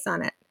her face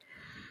on it.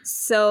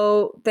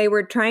 So they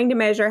were trying to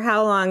measure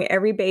how long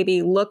every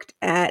baby looked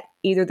at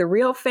either the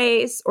real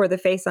face or the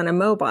face on a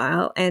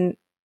mobile,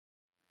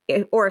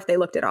 or if they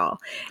looked at all.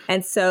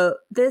 And so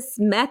this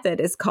method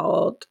is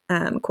called,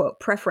 quote,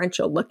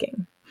 preferential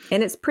looking.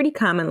 And it's pretty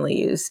commonly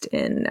used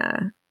in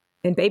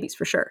babies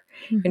for sure,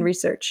 in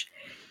research.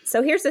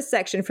 So here's a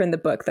section from the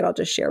book that I'll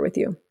just share with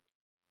you.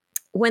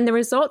 When the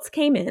results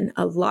came in,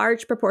 a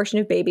large proportion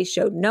of babies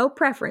showed no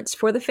preference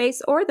for the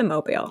face or the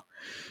mobile,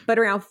 but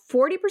around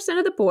 40%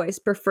 of the boys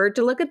preferred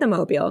to look at the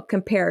mobile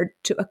compared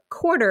to a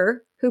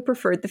quarter who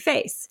preferred the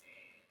face.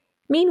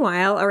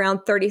 Meanwhile, around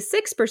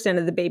 36%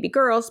 of the baby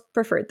girls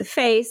preferred the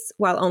face,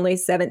 while only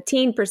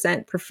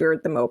 17%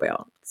 preferred the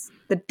mobile.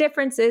 The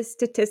difference is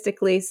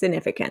statistically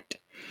significant.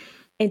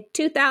 In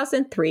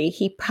 2003,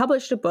 he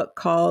published a book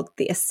called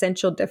The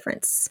Essential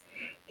Difference.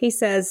 He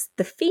says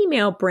the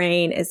female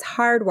brain is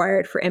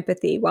hardwired for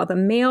empathy, while the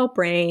male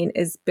brain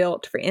is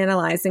built for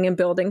analyzing and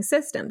building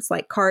systems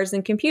like cars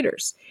and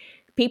computers.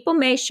 People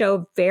may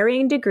show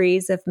varying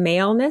degrees of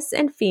maleness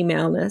and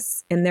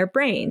femaleness in their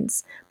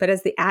brains, but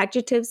as the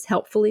adjectives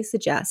helpfully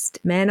suggest,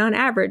 men on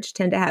average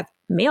tend to have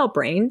male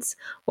brains,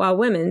 while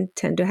women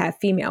tend to have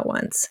female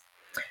ones.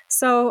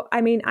 So, I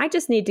mean, I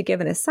just need to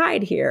give an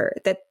aside here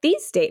that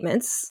these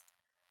statements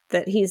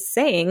that he's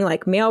saying,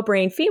 like male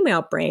brain,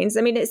 female brains,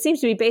 I mean, it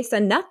seems to be based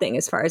on nothing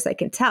as far as I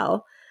can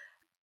tell.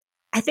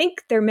 I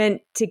think they're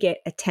meant to get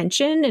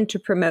attention and to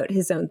promote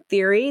his own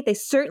theory. They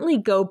certainly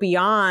go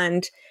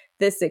beyond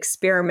this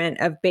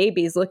experiment of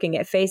babies looking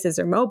at faces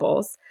or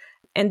mobiles.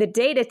 And the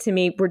data to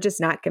me were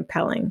just not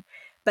compelling.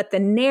 But the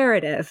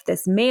narrative,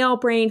 this male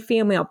brain,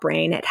 female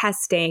brain, it has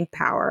staying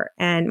power.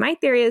 And my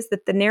theory is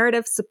that the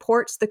narrative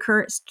supports the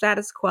current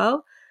status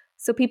quo.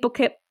 So people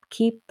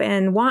keep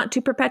and want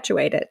to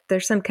perpetuate it.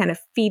 There's some kind of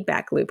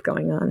feedback loop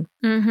going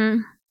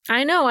on.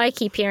 I know I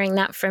keep hearing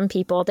that from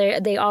people.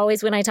 They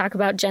always, when I talk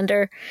about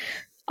gender,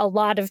 a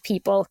lot of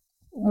people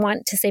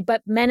want to say,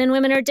 but men and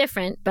women are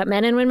different,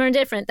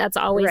 That's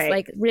always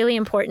like really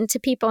important to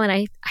people. And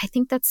I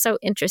think that's so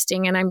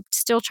interesting. And I'm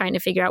still trying to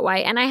figure out why.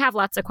 And I have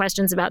lots of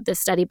questions about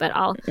this study, but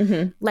I'll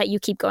let you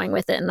keep going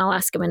with it and I'll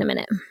ask them in a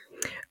minute.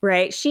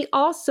 Right. She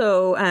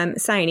also,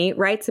 Saini,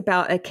 writes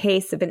about a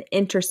case of an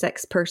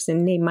intersex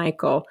person named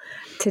Michael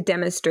to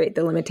demonstrate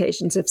the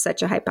limitations of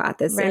such a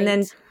hypothesis.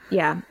 Right.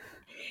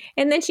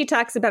 And then she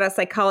talks about a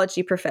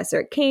psychology professor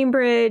at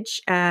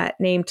Cambridge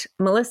named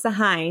Melissa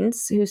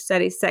Hines, who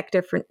studies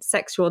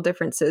sexual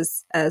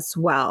differences as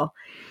well.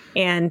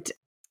 And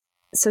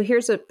so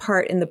here's a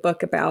part in the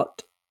book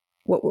about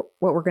what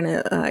we're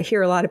going to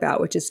hear a lot about,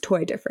 which is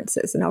toy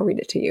differences. And I'll read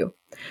it to you.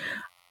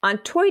 On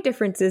toy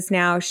differences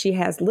now, she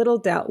has little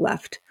doubt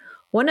left.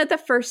 One of the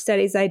first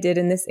studies I did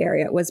in this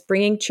area was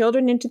bringing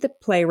children into the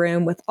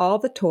playroom with all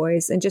the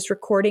toys and just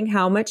recording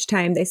how much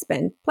time they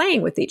spend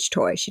playing with each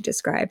toy, she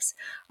describes.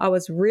 I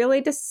was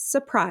really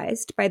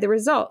surprised by the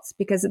results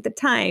because at the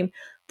time,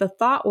 the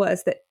thought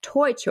was that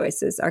toy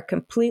choices are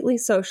completely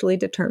socially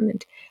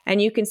determined. And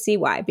you can see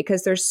why,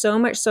 because there's so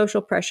much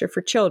social pressure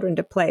for children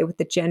to play with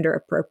the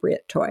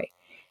gender-appropriate toy.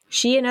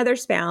 She and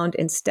others found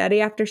in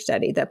study after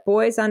study that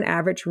boys on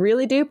average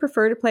really do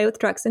prefer to play with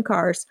trucks and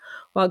cars,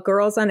 while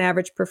girls on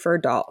average prefer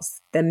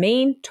dolls. The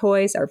main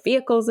toys are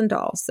vehicles and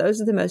dolls. Those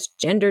are the most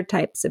gendered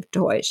types of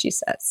toys, she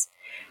says.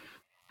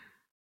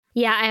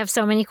 Yeah, I have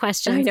so many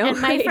questions. I know,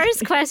 and my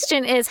first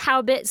question is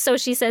how big, so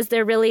she says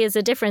there really is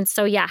a difference.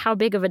 So yeah, how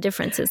big of a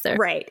difference is there?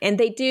 Right. And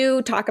they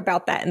do talk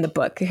about that in the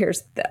book.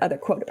 Here's the other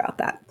quote about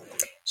that.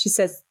 She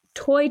says,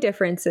 toy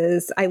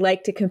differences I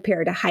like to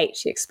compare to height,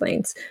 she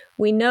explains.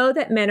 We know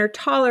that men are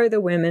taller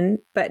than women,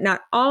 but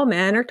not all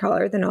men are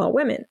taller than all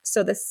women.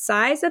 So the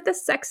size of the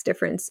sex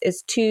difference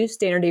is 2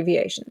 standard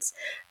deviations.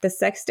 The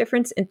sex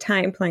difference in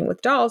time playing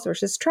with dolls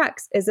versus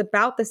trucks is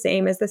about the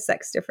same as the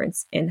sex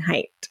difference in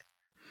height.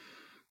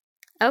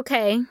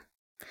 Okay.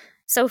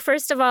 So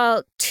first of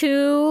all,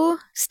 2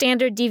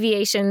 standard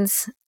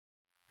deviations.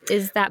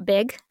 Is that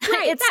big?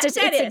 Right, it's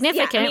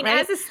significant, yeah. I mean, right?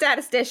 as a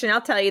statistician, I'll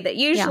tell you that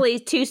usually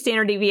 2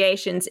 standard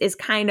deviations is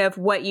kind of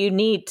what you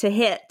need to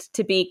hit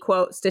to be,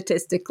 quote,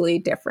 statistically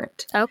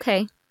different.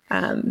 Okay.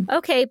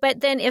 Okay,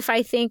 but then if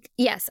I think,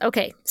 yes,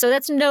 okay, so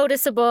that's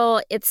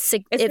noticeable. It's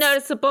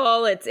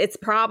noticeable. It's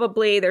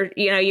probably there.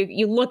 You know,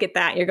 you look at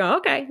that, and you're going,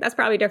 okay, that's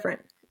probably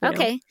different.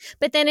 Okay.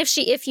 But then if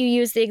you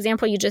use the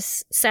example you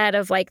just said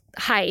of like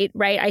height,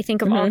 right? I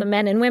think of all the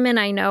men and women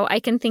I know. I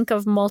can think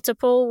of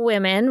multiple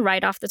women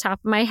right off the top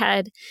of my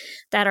head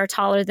that are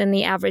taller than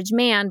the average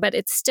man, but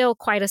it's still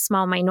quite a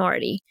small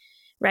minority,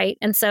 right?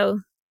 And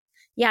so,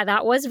 yeah,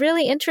 that was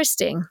really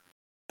interesting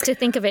to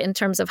think of it in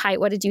terms of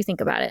height. What did you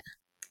think about it?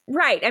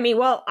 Right. I mean,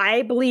 well,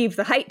 I believe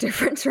the height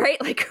difference,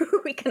 right? Like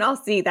we can all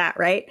see that,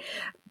 right?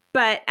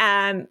 But,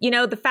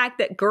 the fact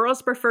that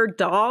girls prefer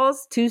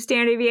dolls, 2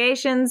 standard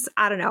deviations,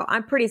 I don't know.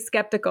 I'm pretty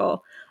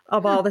skeptical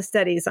of all the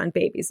studies on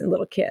babies and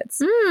little kids.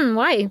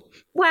 Why?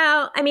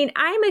 Well, I mean,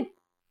 I'm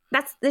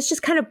that's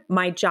just kind of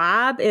my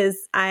job.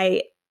 Is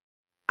I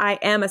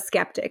am a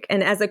skeptic.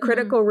 And as a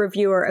critical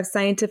reviewer of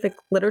scientific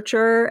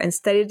literature and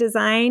study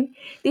design,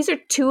 these are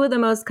two of the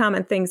most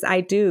common things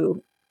I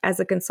do as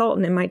a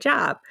consultant in my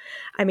job.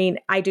 I mean,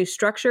 I do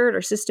structured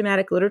or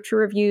systematic literature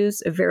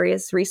reviews of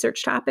various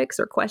research topics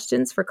or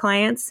questions for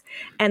clients.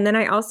 And then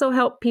I also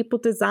help people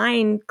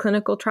design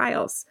clinical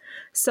trials.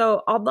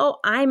 So although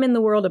I'm in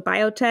the world of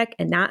biotech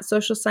and not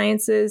social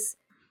sciences,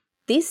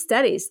 these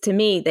studies, to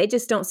me, they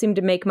just don't seem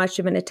to make much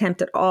of an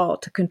attempt at all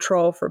to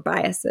control for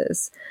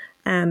biases.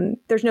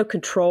 There's no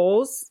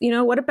controls.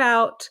 What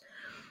about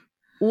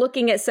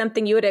looking at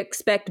something you would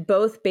expect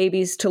both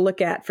babies to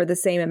look at for the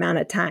same amount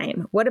of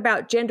time? What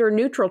about gender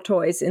neutral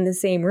toys in the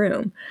same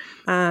room?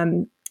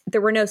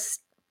 There were no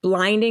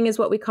blinding, is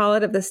what we call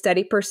it, of the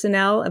study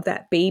personnel of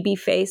that baby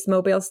face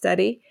mobile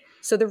study.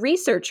 So the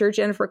researcher,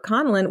 Jennifer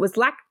Conlon,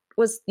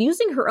 was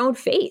using her own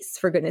face,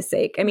 for goodness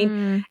sake. I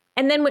mean,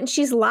 and then when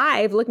she's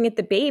live looking at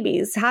the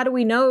babies, how do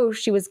we know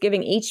she was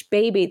giving each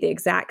baby the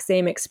exact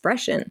same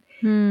expression?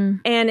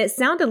 And it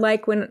sounded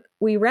like when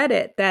we read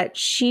it that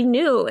she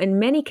knew in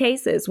many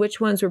cases which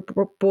ones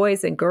were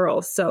boys and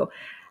girls. So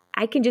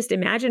I can just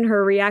imagine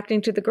her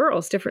reacting to the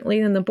girls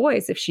differently than the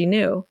boys if she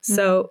knew.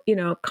 So,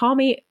 call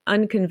me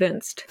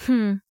unconvinced.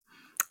 And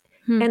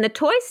the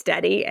toy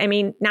study, I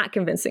mean, not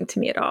convincing to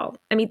me at all.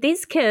 I mean,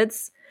 these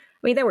kids,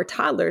 they were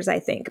toddlers, I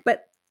think,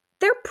 but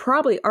they're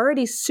probably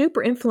already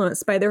super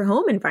influenced by their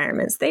home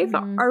environments. They've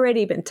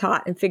already been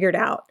taught and figured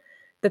out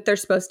that they're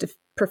supposed to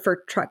prefer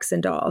trucks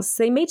and dolls.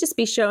 They may just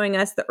be showing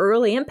us the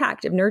early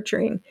impact of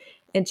nurturing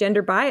and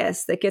gender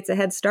bias that gets a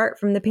head start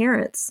from the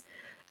parents.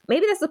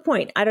 Maybe that's the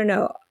point. I don't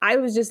know. I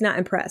was just not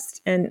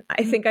impressed. And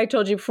I think I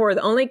told you before,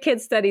 the only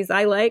kids studies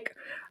I like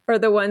are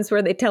the ones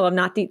where they tell them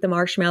not to eat the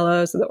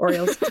marshmallows or the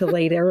Oreos till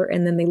later,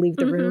 and then they leave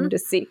the room to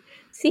see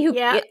who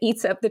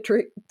eats up the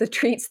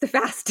treats the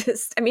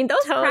fastest. I mean,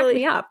 those crack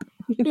me up.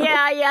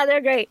 Yeah, they're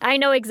great. I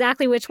know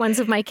exactly which ones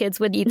of my kids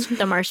would eat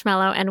the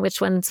marshmallow and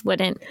which ones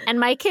wouldn't. And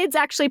my kids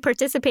actually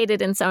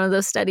participated in some of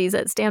those studies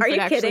at Stanford. Are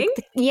you kidding?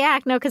 Yeah,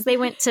 no, because they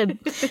went to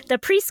the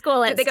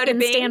preschool at Did they go to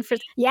Bing?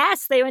 Stanford.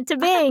 Yes, they went to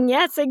Bing.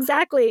 Yes,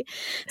 exactly.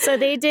 So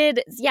they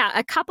did. Yeah,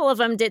 a couple of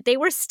them did. They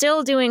were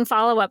still doing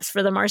follow-ups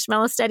for the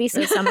marshmallow study.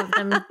 So some of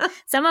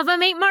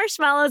them ate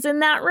marshmallows in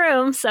that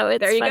room. So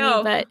it's there you funny,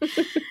 go. but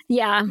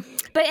yeah.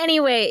 But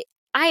anyway,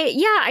 I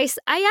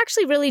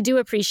actually really do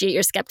appreciate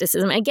your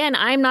skepticism. Again,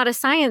 I'm not a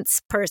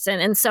science person.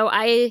 And so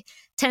I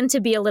tend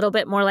to be a little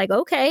bit more like,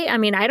 okay, I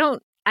mean,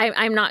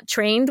 I'm not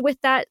trained with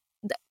that,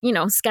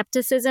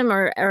 skepticism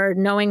or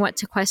knowing what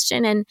to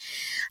question.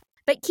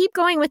 But keep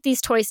going with these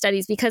toy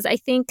studies because I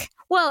think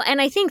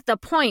the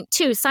point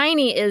too, SINE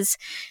is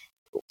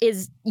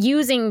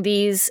using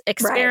these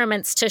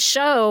experiments to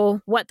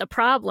show what the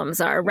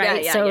problems are,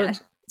 right?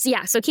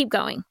 So keep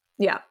going.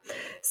 Yeah.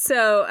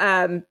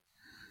 So,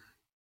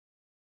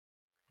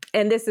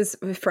 and this is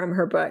from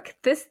her book.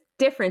 This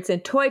difference in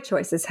toy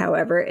choices,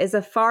 however, is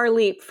a far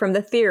leap from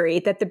the theory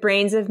that the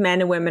brains of men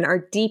and women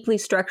are deeply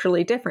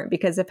structurally different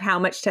because of how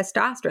much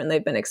testosterone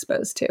they've been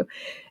exposed to.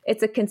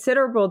 It's a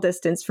considerable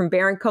distance from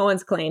Baron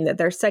Cohen's claim that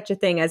there's such a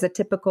thing as a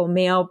typical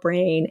male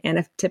brain and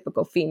a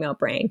typical female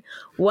brain,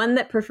 one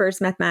that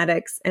prefers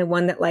mathematics and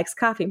one that likes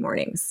coffee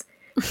mornings.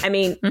 I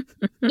mean,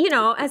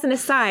 as an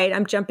aside,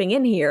 I'm jumping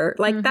in here.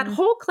 Like that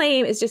whole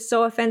claim is just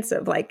so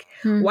offensive. Like,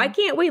 why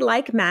can't we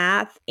like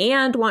math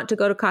and want to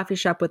go to coffee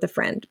shop with a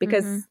friend?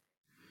 Because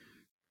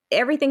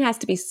everything has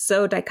to be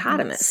so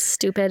dichotomous. That's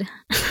stupid.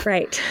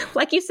 Right.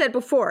 Like you said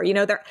before,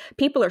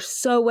 people are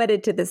so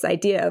wedded to this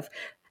idea of,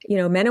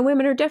 men and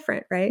women are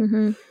different, right?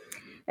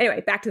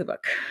 Anyway, back to the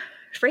book.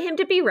 For him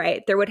to be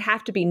right, there would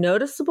have to be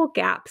noticeable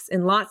gaps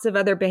in lots of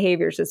other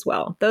behaviors as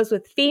well. Those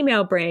with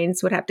female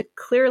brains would have to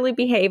clearly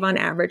behave on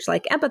average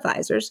like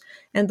empathizers,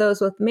 and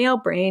those with male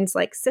brains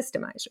like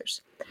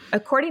systemizers.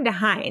 According to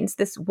Hines,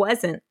 this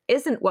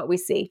isn't what we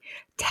see.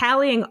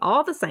 Tallying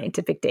all the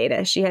scientific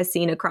data she has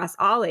seen across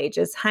all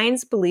ages,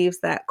 Hines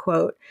believes that,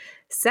 quote,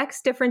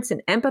 sex difference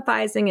in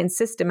empathizing and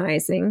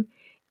systemizing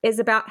is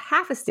about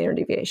half a standard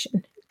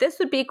deviation. This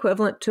would be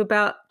equivalent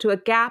to a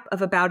gap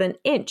of about an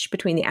inch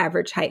between the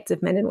average heights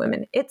of men and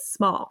women. It's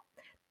small.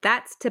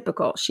 That's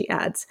typical, she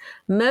adds.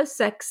 Most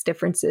sex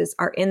differences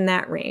are in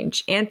that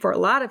range. And for a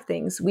lot of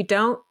things, we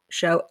don't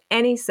show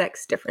any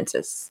sex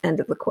differences. End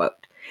of the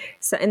quote.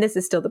 So, and this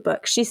is still the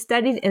book. She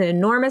studied an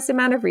enormous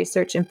amount of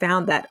research and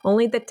found that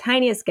only the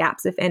tiniest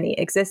gaps, if any,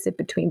 existed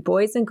between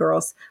boys and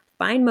girls.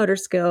 Fine motor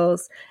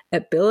skills,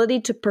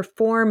 ability to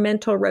perform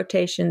mental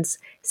rotations,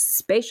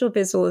 spatial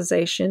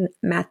visualization,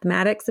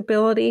 mathematics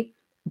ability,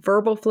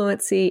 verbal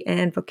fluency,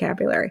 and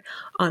vocabulary.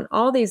 On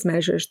all these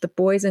measures, the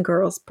boys and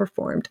girls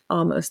performed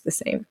almost the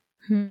same.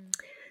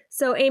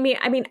 So, Amy,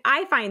 I mean,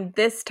 I find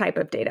this type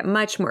of data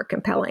much more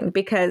compelling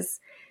because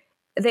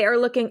They are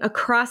looking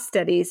across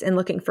studies and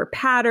looking for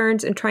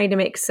patterns and trying to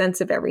make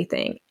sense of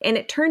everything. And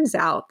it turns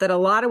out that a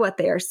lot of what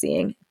they are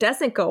seeing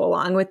doesn't go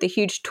along with the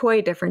huge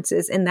toy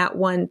differences in that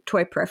one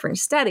toy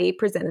preference study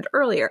presented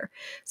earlier.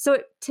 So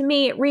to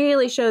me, it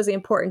really shows the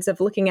importance of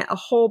looking at a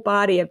whole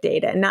body of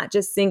data and not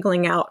just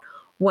singling out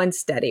one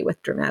study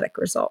with dramatic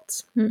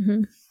results.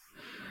 Mm-hmm.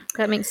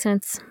 That makes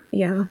sense.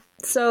 Yeah.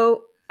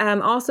 So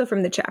also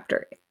from the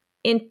chapter,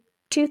 in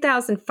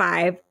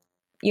 2005,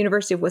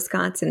 University of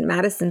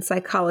Wisconsin-Madison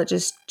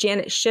psychologist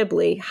Janet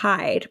Shibley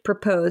Hyde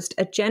proposed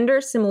a gender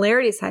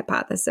similarities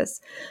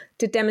hypothesis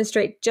to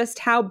demonstrate just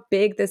how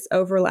big this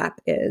overlap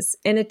is.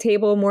 In a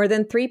table more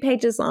than 3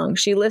 pages long,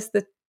 she lists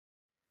the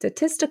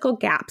statistical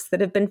gaps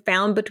that have been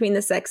found between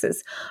the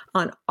sexes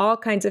on all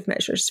kinds of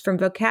measures, from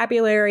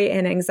vocabulary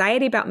and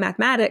anxiety about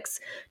mathematics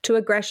to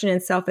aggression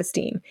and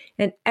self-esteem.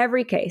 In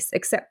every case,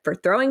 except for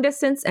throwing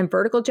distance and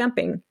vertical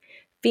jumping,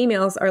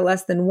 females are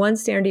less than 1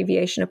 standard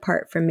deviation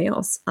apart from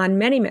males. On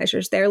many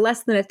measures, they are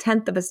less than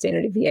 1/10 of a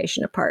standard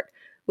deviation apart,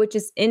 which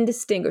is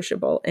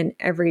indistinguishable in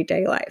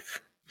everyday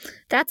life.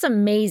 That's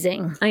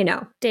amazing. I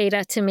know.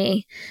 Data to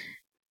me.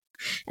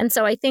 And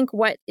so I think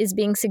what is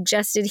being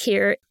suggested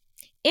here,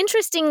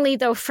 interestingly,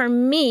 though, for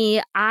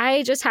me,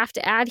 I just have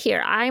to add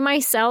here, I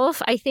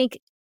myself, I think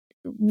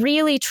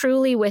really,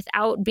 truly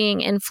without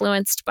being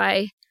influenced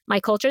by my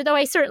culture, though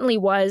I certainly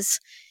was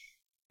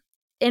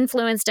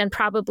influenced and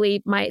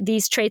probably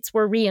these traits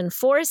were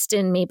reinforced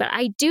in me. But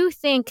I do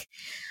think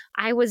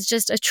I was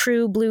just a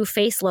true blue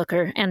face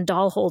looker and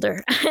doll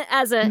holder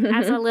as a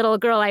little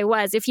girl. I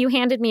was. If you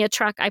handed me a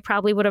truck, I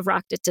probably would have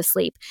rocked it to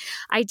sleep.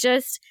 I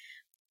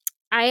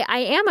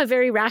am a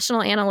very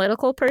rational,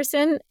 analytical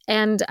person,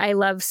 and I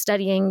love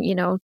studying,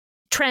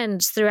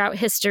 trends throughout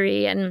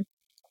history, and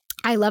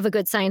I love a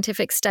good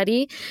scientific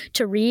study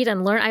to read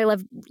and learn. I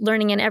love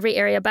learning in every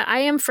area, but I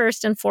am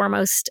first and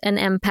foremost an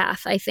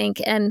empath, I think.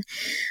 And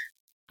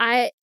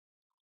at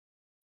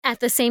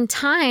the same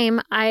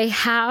time,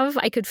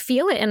 I could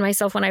feel it in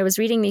myself when I was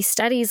reading these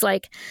studies,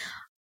 like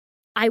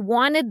I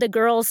wanted the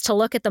girls to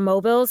look at the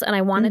mobiles and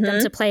I wanted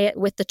them to play it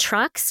with the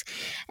trucks.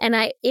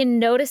 And in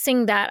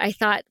noticing that, I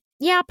thought,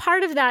 yeah,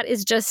 part of that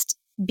is just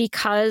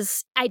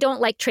because I don't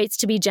like traits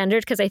to be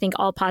gendered, because I think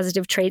all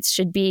positive traits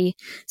should be,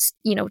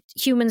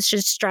 humans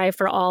should strive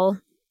for all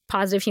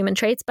positive human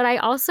traits. But I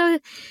also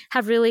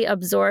have really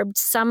absorbed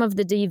some of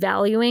the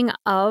devaluing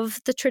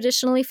of the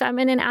traditionally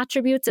feminine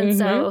attributes. And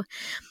so,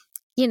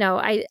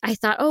 I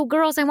thought, oh,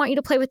 girls, I want you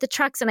to play with the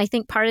trucks. And I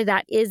think part of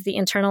that is the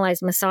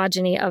internalized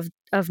misogyny of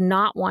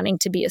not wanting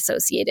to be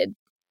associated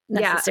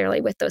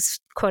necessarily with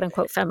those quote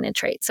unquote feminine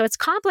traits. So it's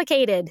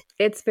complicated.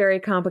 It's very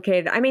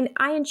complicated. I mean,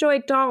 I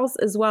enjoyed dolls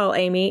as well,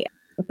 Amy,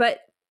 but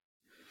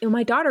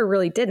my daughter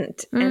really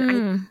didn't. And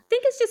I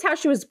think it's just how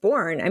she was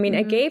born. I mean,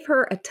 I gave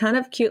her a ton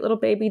of cute little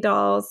baby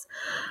dolls.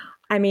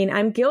 I mean,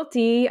 I'm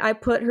guilty. I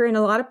put her in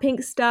a lot of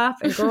pink stuff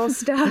and girl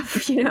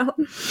stuff,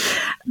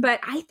 But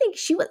I think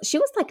she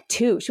was like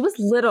 2. She was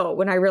little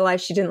when I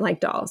realized she didn't like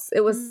dolls.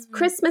 It was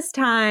Christmas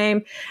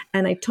time,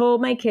 and I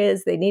told my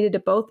kids they needed to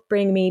both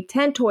bring me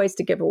 10 toys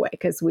to give away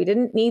because we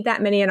didn't need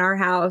that many in our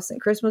house, and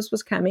Christmas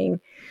was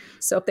coming.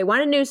 So if they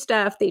wanted new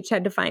stuff, they each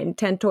had to find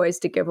 10 toys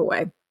to give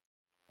away.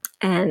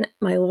 And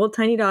my little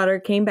tiny daughter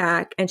came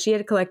back and she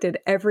had collected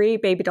every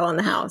baby doll in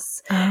the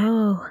house.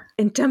 Oh.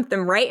 And dumped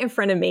them right in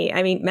front of me.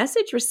 I mean,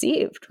 message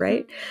received,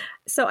 right?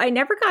 So I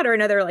never got her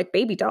another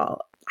baby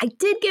doll. I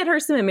did get her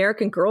some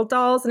American Girl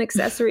dolls and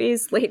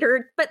accessories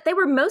later, but they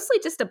were mostly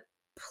just a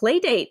play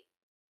date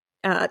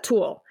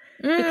tool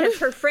because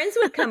her friends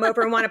would come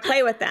over and want to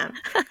play with them.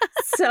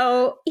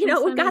 So,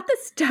 we got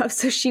this stuff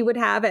so she would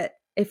have it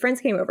if friends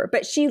came over,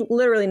 but she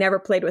literally never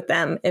played with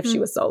them if she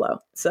was solo.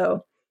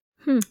 So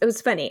it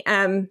was funny.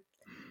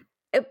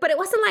 But it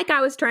wasn't like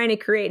I was trying to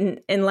create an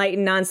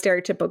enlightened,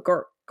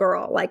 non-stereotypical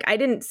girl. Like, I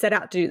didn't set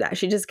out to do that.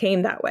 She just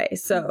came that way.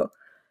 So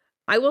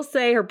I will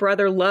say her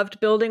brother loved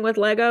building with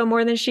Lego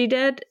more than she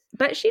did,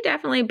 but she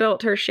definitely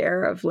built her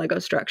share of Lego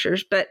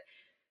structures. But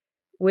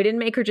we didn't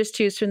make her just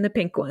choose from the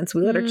pink ones.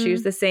 We let her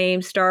choose the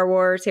same Star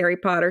Wars, Harry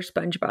Potter,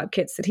 SpongeBob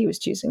kits that he was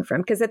choosing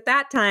from. Because at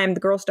that time,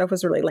 the girl stuff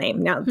was really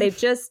lame. Now, they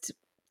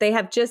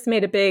have just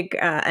made a big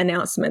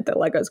announcement that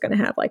Lego's going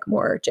to have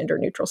more gender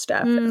neutral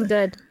stuff.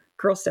 Good.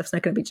 Girl stuff's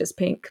not going to be just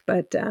pink.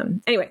 But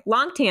anyway,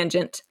 long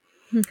tangent.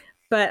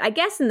 But I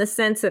guess in the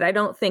sense that I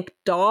don't think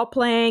doll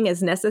playing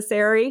is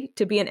necessary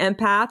to be an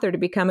empath or to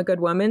become a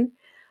good woman.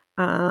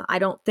 I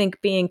don't think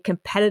being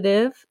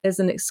competitive is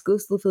an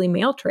exclusively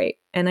male trait.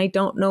 And I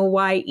don't know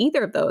why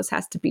either of those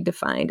has to be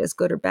defined as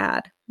good or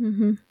bad.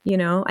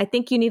 I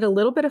think you need a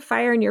little bit of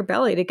fire in your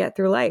belly to get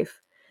through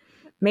life.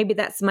 Maybe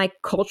that's my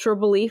cultural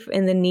belief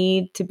in the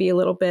need to be a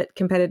little bit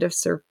competitive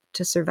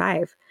to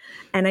survive.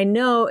 And I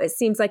know it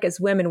seems like as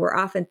women, we're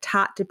often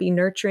taught to be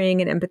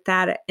nurturing and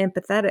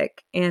empathetic,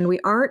 and we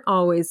aren't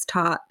always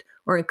taught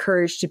or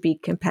encouraged to be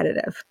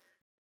competitive.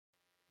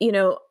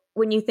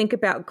 When you think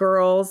about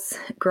girls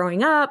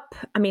growing up,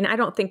 I mean, I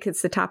don't think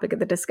it's the topic of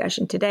the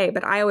discussion today,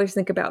 but I always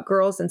think about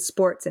girls in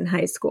sports in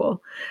high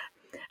school.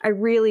 I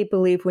really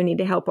believe we need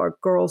to help our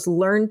girls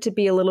learn to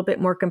be a little bit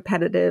more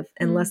competitive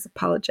and less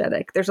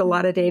apologetic. There's a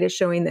lot of data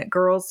showing that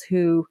girls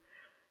who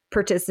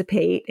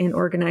participate in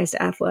organized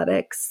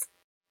athletics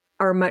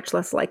are much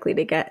less likely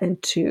to get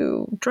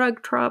into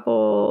drug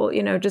trouble,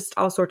 just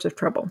all sorts of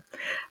trouble,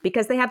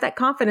 because they have that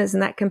confidence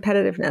and that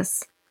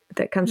competitiveness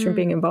that comes from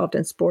being involved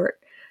in sport.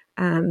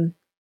 I've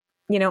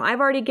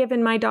already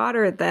given my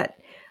daughter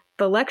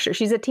the lecture.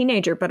 She's a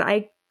teenager, but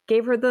I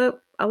gave her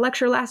a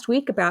lecture last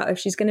week about if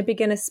she's going to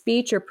begin a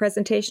speech or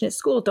presentation at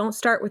school, don't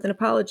start with an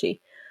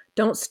apology.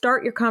 Don't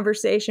start your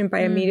conversation by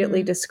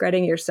immediately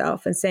discrediting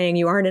yourself and saying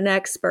you aren't an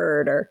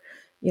expert or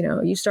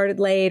you started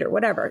late or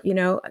whatever.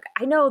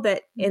 I know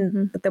that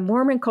in the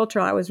Mormon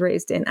culture I was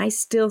raised in, I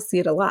still see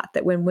it a lot,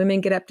 that when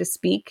women get up to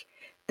speak,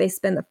 they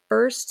spend the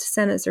first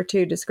sentence or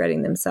two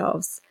discrediting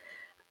themselves.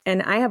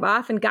 And I have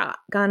often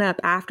gone up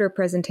after a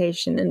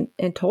presentation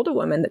and told a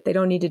woman that they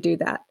don't need to do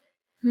that.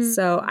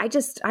 So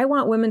I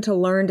want women to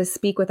learn to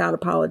speak without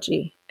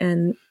apology.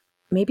 And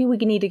maybe we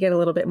need to get a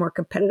little bit more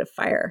competitive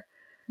fire.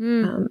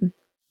 I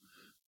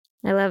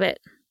love it.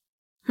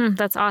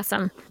 That's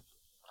awesome.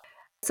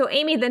 So,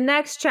 Amy, the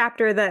next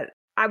chapter that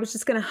I was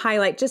just going to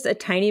highlight just a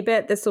tiny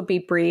bit, this will be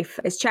brief,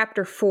 is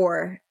chapter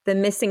 4, the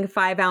missing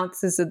 5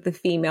 ounces of the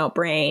female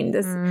brain.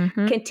 This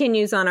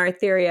continues on our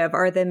theory of,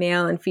 are the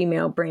male and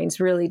female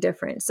brains really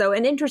different? So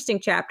an interesting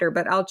chapter,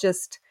 but I'll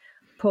just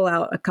pull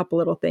out a couple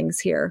little things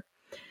here.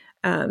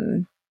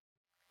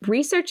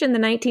 Research in the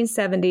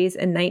 1970s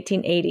and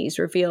 1980s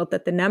revealed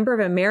that the number of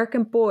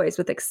American boys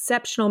with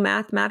exceptional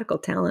mathematical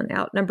talent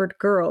outnumbered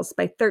girls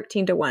by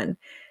 13 to 1.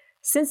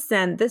 Since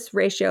then, this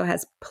ratio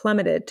has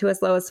plummeted to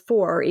as low as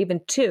 4 or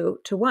even 2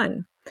 to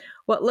 1.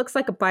 What looks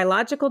like a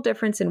biological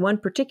difference in one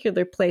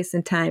particular place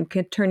and time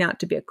can turn out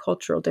to be a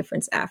cultural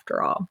difference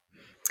after all.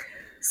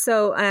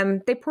 So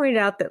they pointed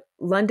out that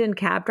London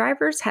cab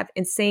drivers have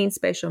insane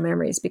spatial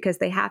memories because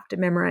they have to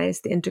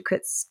memorize the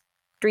intricate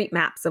street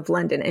maps of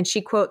London. And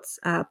she quotes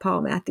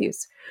Paul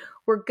Matthews,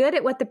 "We're good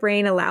at what the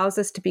brain allows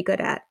us to be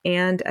good at.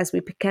 And as we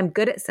become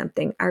good at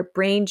something, our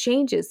brain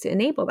changes to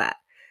enable that.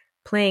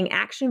 Playing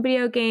action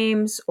video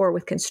games or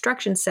with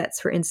construction sets,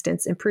 for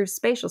instance, improves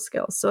spatial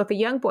skills. So if a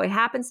young boy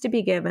happens to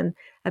be given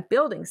a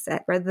building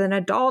set rather than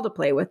a doll to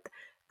play with,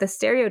 the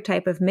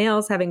stereotype of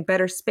males having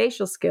better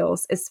spatial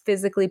skills is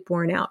physically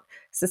borne out.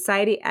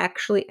 Society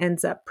actually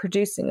ends up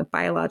producing a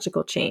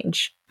biological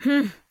change."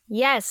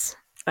 Yes.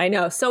 I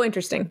know. So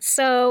interesting.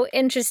 So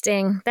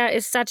interesting. That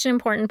is such an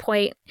important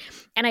point.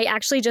 And I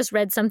actually just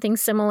read something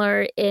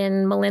similar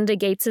in Melinda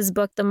Gates's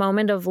book, The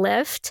Moment of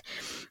Lift,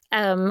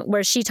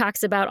 where she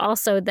talks about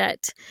also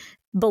that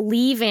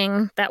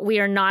believing that we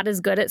are not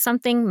as good at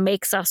something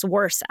makes us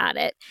worse at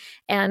it.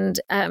 And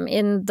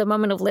in The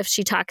Moment of Lift,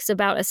 she talks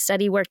about a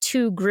study where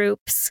 2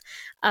 groups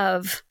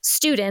of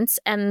students,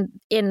 and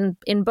in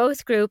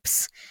both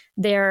groups,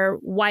 they're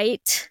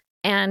white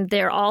and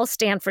they're all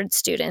Stanford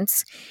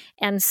students.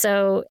 And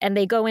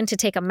they go in to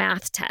take a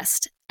math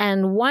test.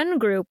 And one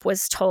group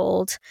was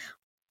told,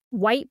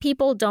 white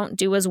people don't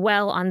do as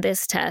well on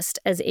this test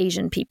as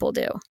Asian people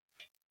do.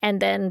 And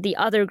then the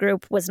other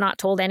group was not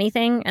told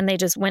anything, and they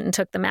just went and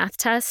took the math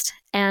test.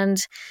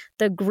 And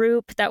the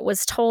group that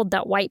was told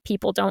that white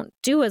people don't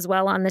do as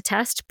well on the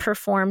test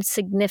performed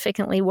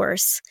significantly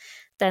worse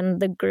than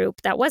the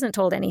group that wasn't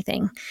told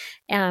anything.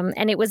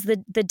 And it was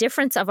the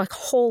difference of a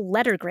whole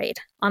letter grade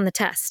on the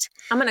test.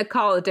 I'm going to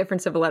call the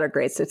difference of a letter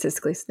grade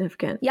statistically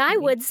significant. Yeah, I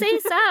would say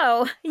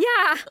so.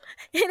 Yeah,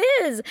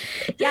 it is.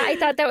 Yeah, I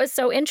thought that was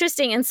so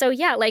interesting. And so,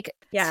 yeah,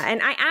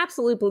 and I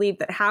absolutely believe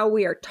that how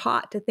we are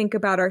taught to think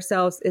about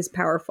ourselves is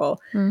powerful.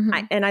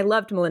 And I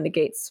loved Melinda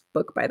Gates'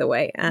 book, by the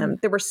way.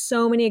 There were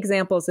so many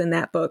examples in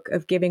that book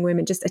of giving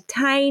women just a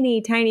tiny,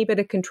 tiny bit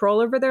of control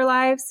over their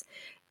lives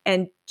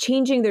and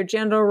changing their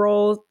gender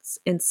roles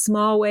in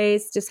small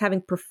ways, just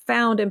having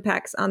profound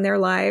impacts on their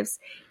lives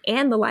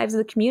and the lives of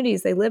the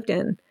communities they lived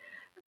in.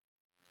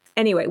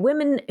 Anyway,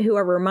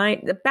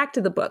 back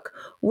to the book,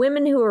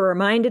 women who are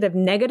reminded of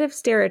negative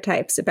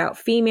stereotypes about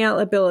female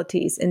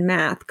abilities in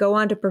math go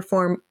on to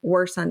perform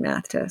worse on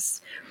math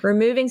tests.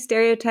 Removing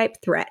stereotype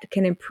threat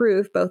can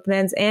improve both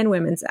men's and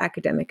women's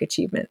academic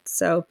achievement.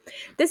 So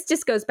this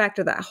just goes back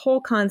to that whole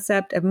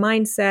concept of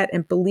mindset,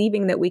 and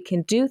believing that we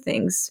can do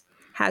things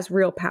has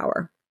real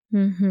power.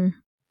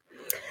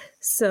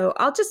 So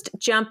I'll just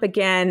jump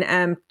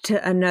again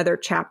to another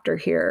chapter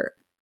here.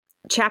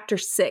 Chapter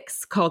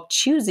 6, called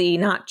Choosy,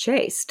 Not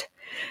Chaste,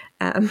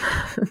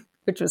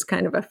 which was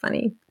kind of a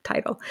funny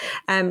title.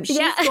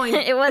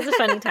 It was a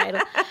funny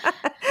title.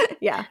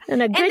 Yeah.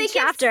 And a good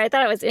chapter. I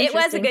thought it was interesting.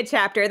 It was a good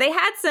chapter. They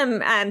had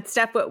some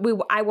stuff, but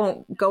I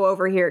won't go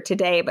over here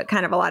today, but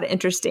kind of a lot of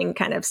interesting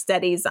kind of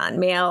studies on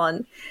male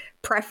and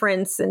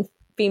preference and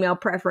female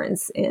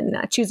preference in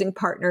choosing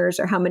partners,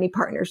 or how many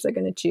partners they're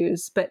going to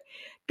choose. But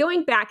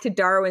going back to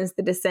Darwin's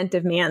The Descent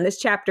of Man, this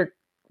chapter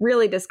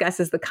really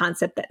discusses the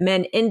concept that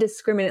men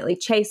indiscriminately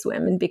chase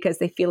women because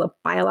they feel a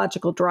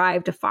biological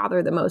drive to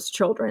father the most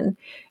children.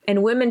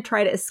 And women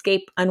try to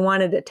escape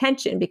unwanted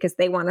attention because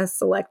they want to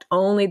select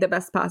only the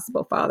best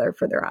possible father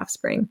for their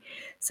offspring.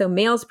 So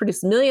males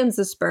produce millions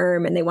of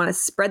sperm and they want to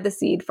spread the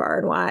seed far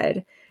and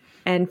wide.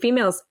 And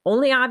females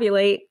only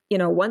ovulate,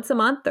 once a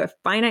month, a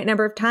finite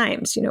number of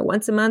times,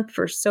 once a month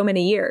for so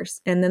many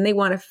years. And then they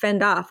want to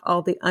fend off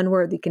all the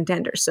unworthy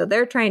contenders. So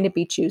they're trying to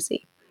be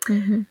choosy.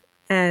 Mm-hmm.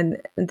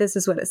 And this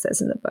is what it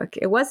says in the book.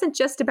 It wasn't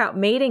just about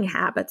mating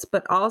habits,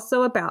 but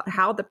also about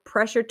how the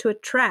pressure to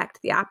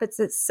attract the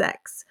opposite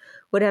sex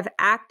would have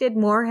acted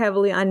more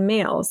heavily on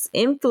males,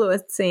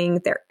 influencing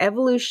their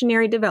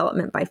evolutionary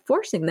development by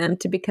forcing them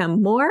to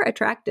become more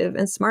attractive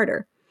and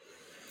smarter.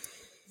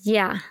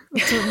 Yeah.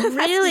 It's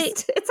really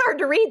it's hard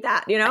to read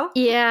that,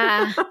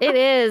 Yeah, it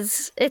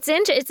is. It's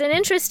an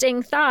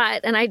interesting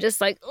thought, and I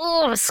just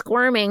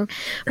squirming.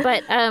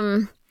 But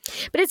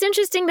it's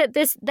interesting that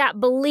that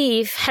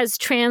belief has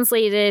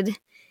translated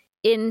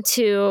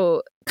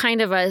into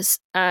kind of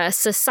a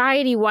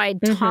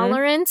society-wide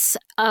tolerance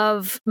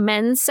of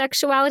men's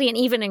sexuality, and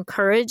even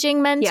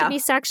encouraging men to be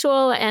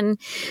sexual and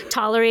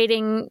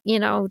tolerating,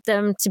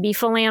 them to be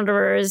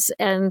philanderers.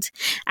 And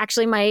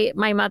actually, my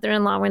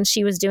mother-in-law, when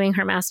she was doing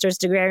her master's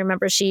degree, I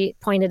remember she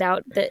pointed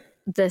out that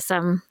this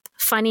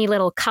funny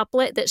little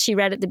couplet that she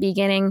read at the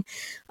beginning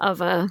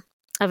of an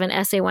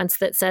essay once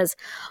that says,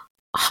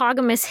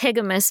 "Hogamus,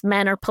 higamus,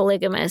 men are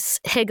polygamous.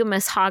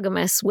 Higamus,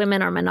 hogamus,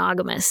 women are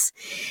monogamous."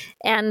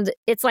 And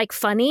it's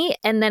funny,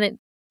 and then it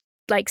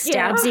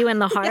stabs you in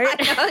the heart.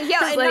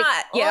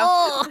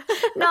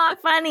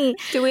 Not funny.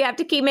 Do we have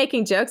to keep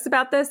making jokes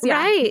about this?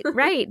 Yeah.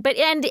 Right. But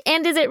and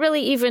is it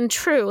really even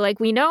true?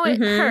 We know it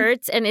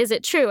hurts, and is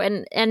it true?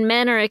 And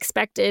men are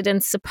expected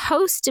and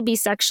supposed to be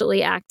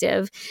sexually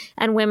active,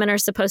 and women are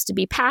supposed to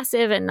be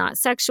passive and not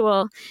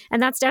sexual.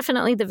 And that's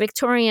definitely the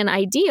Victorian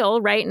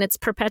ideal, right? And it's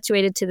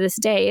perpetuated to this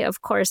day,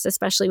 of course,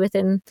 especially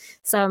within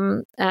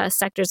some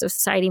sectors of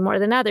society more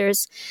than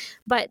others.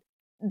 But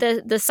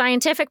the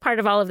scientific part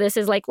of all of this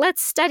is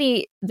let's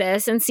study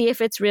this and see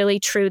if it's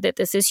really true that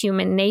this is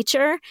human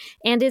nature,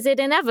 and is it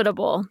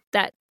inevitable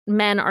that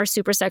men are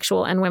super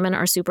sexual and women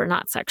are super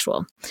not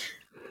sexual.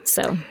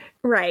 So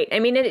right. I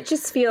mean, it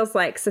just feels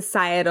like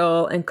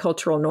societal and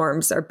cultural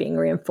norms are being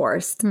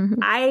reinforced. Mm-hmm.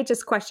 I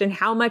just question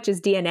how much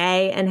is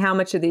DNA and how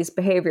much of these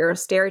behavioral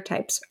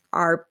stereotypes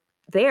are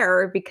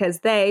there because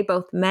they,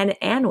 both men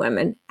and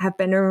women, have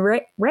been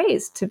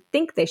raised to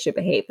think they should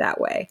behave that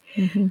way.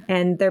 Mm-hmm.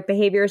 And their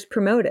behavior is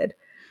promoted.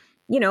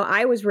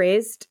 I was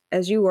raised,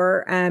 as you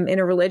were, in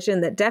a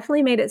religion that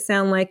definitely made it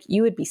sound like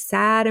you would be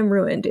sad and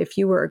ruined if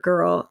you were a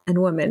girl and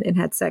woman and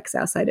had sex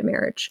outside of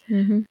marriage.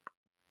 Mm-hmm.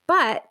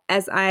 But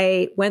as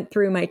I went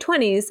through my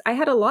 20s, I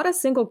had a lot of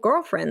single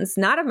girlfriends,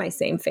 not of my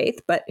same faith,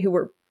 but who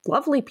were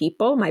lovely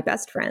people, my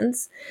best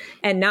friends,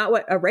 and not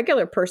what a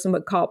regular person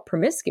would call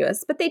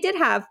promiscuous, but they did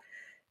have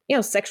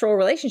sexual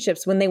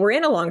relationships when they were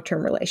in a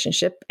long-term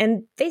relationship,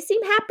 and they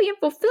seemed happy and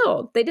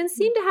fulfilled. They didn't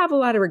seem to have a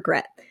lot of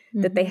regret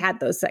that they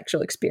had those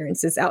sexual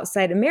experiences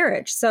outside of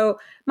marriage. So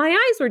my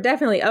eyes were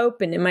definitely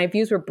open and my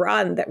views were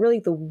broadened that really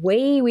the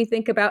way we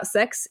think about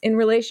sex in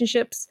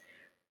relationships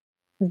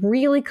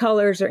really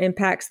colors or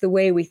impacts the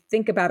way we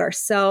think about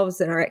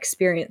ourselves and our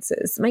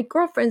experiences. My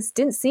girlfriends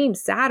didn't seem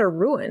sad or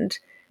ruined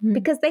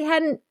because they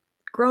hadn't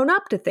grown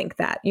up to think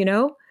that,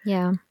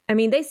 Yeah. I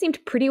mean, they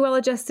seemed pretty well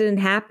adjusted and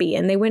happy,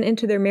 and they went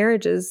into their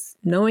marriages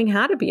knowing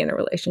how to be in a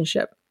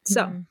relationship.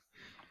 So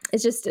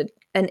it's just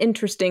an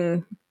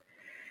interesting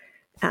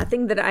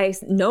thing that I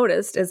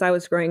noticed as I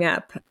was growing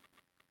up.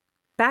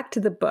 Back to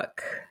the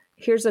book.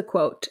 Here's a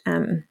quote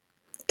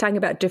talking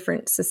about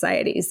different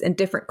societies and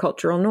different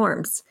cultural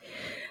norms.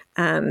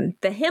 The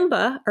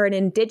Himba are an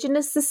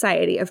indigenous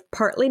society of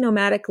partly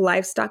nomadic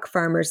livestock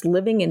farmers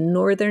living in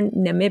northern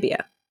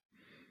Namibia.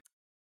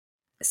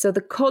 So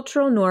the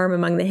cultural norm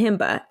among the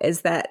Himba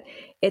is that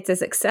it's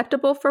as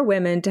acceptable for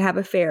women to have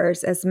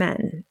affairs as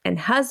men, and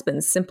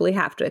husbands simply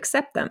have to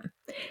accept them.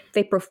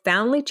 They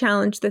profoundly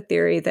challenge the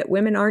theory that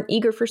women aren't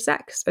eager for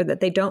sex or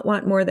that they don't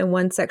want more than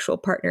one sexual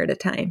partner at a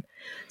time.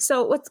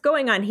 So what's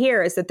going on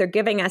here is that they're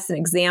giving us an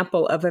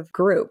example of a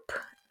group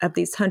of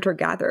these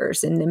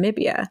hunter-gatherers in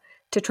Namibia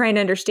to try and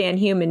understand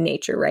human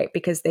nature, right?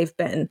 Because they've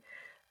been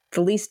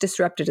the least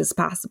disrupted as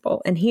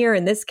possible. And here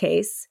in this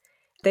case,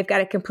 they've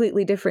got a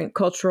completely different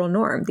cultural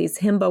norm. These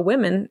Himba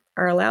women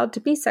are allowed to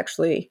be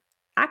sexually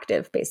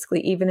active, basically,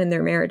 even in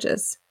their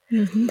marriages.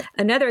 Mm-hmm.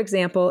 Another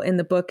example in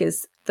the book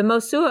is the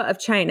Mosua of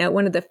China,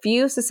 one of the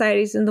few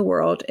societies in the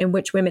world in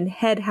which women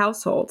head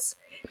households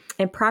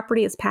and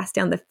property is passed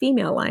down the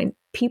female line.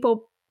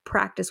 People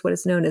practice what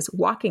is known as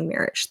walking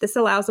marriage. This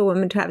allows a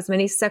woman to have as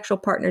many sexual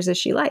partners as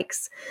she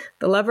likes.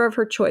 The lover of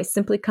her choice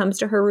simply comes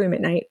to her room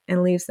at night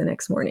and leaves the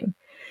next morning.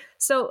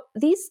 So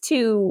these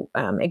two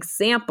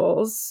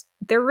examples,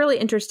 they're really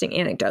interesting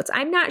anecdotes.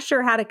 I'm not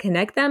sure how to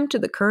connect them to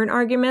the current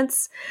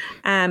arguments.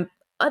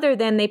 other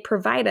than they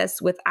provide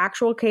us with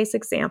actual case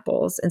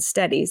examples and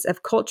studies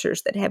of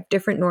cultures that have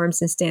different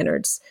norms and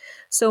standards.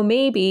 So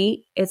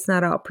maybe it's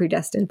not all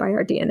predestined by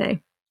our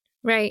DNA.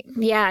 Right.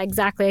 Yeah,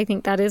 exactly. I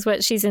think that is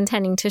what she's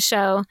intending to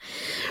show.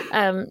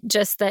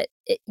 Just that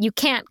you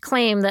can't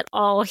claim that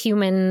all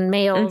human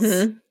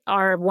males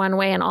are one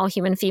way and all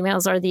human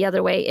females are the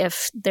other way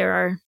if there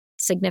are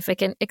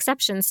significant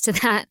exceptions to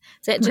that.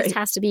 So it just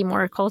has to be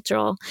more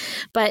cultural.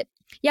 But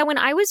yeah, when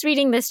I was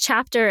reading this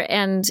chapter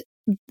and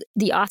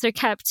the author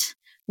kept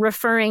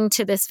referring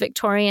to this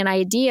Victorian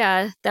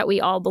idea that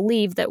we all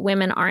believe that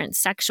women aren't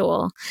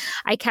sexual,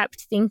 I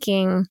kept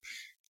thinking,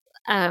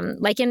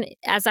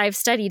 as I've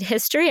studied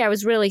history, I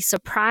was really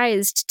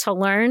surprised to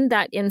learn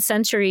that in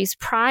centuries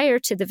prior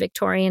to the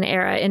Victorian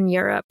era in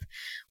Europe,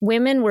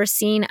 women were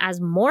seen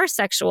as more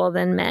sexual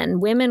than men.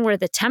 Women were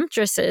the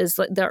temptresses,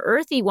 the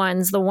earthy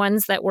ones, the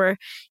ones that were,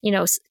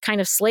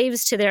 kind of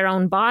slaves to their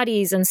own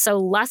bodies and so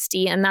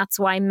lusty. And that's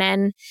why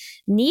men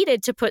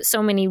needed to put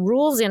so many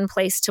rules in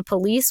place to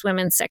police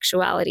women's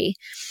sexuality.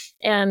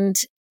 And,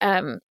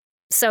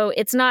 so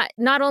it's not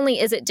only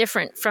is it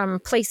different from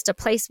place to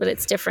place, but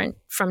it's different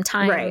from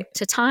time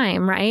to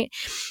time, right?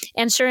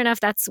 And sure enough,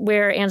 that's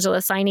where Angela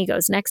Saini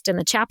goes next in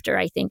the chapter,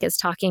 I think, is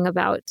talking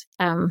about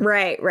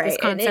this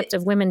concept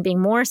of women being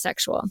more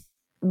sexual.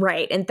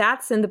 Right. And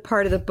that's in the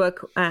part of the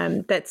book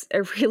that's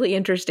a really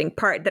interesting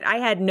part that I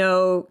had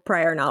no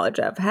prior knowledge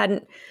of.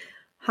 Hadn't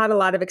had a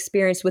lot of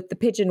experience with the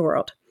pigeon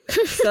world.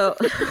 So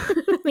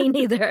me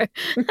neither.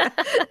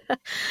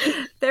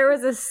 There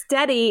was a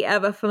study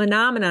of a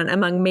phenomenon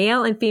among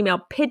male and female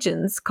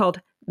pigeons called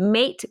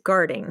mate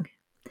guarding.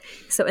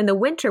 So in the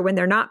winter, when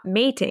they're not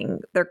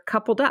mating, they're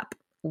coupled up,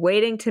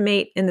 waiting to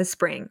mate in the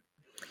spring.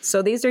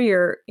 So these are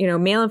your,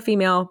 male and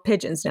female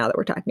pigeons now that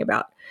we're talking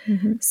about.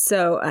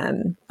 So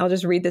I'll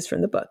just read this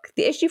from the book.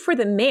 The issue for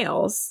the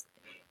males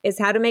is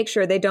how to make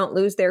sure they don't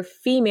lose their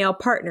female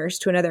partners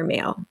to another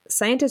male.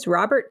 Scientist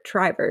Robert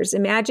Trivers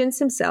imagines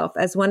himself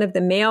as one of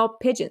the male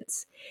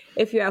pigeons.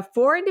 If you have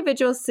 4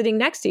 individuals sitting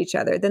next to each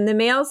other, then the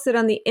males sit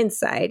on the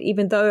inside,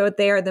 even though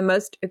they are the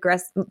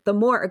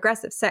more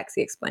aggressive sex,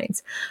 he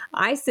explains.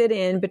 I sit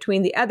in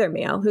between the other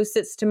male, who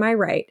sits to my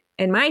right,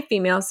 and my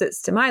female sits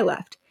to my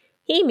left.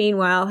 He,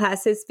 meanwhile,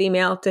 has his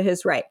female to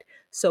his right.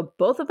 So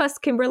both of us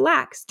can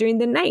relax during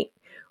the night.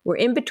 We're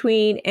in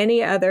between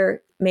any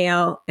other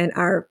male and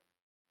our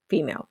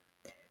female.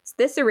 So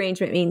this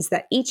arrangement means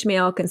that each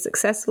male can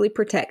successfully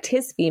protect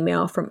his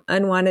female from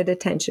unwanted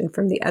attention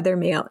from the other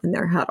male in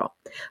their huddle.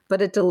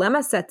 But a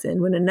dilemma sets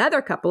in when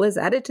another couple is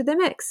added to the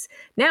mix.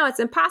 Now it's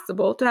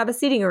impossible to have a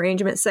seating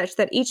arrangement such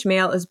that each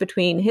male is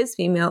between his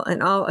female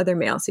and all other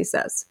males, he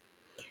says.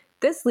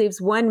 This leaves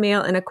one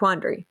male in a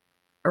quandary.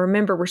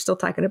 Remember, we're still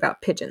talking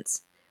about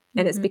pigeons.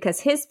 And it's because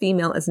his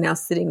female is now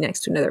sitting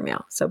next to another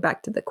male. So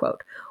back to the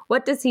quote.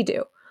 What does he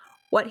do?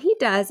 What he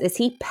does is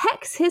he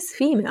pecks his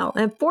female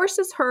and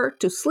forces her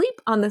to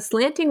sleep on the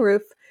slanting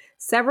roof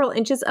several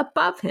inches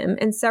above him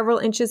and several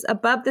inches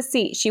above the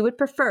seat she would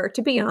prefer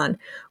to be on,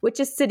 which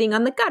is sitting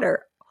on the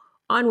gutter,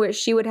 on which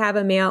she would have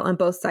a male on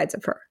both sides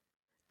of her.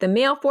 The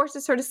male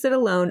forces her to sit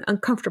alone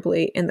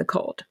uncomfortably in the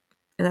cold.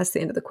 And that's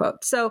the end of the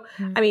quote. So,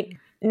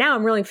 now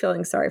I'm really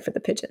feeling sorry for the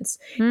pigeons.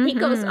 He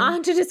goes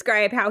on to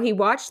describe how he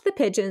watched the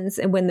pigeons,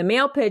 and when the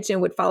male pigeon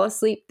would fall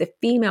asleep, the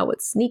female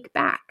would sneak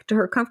back to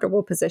her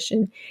comfortable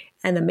position,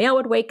 and the male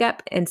would wake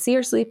up and see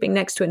her sleeping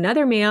next to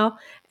another male,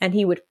 and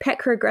he would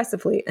peck her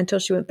aggressively until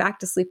she went back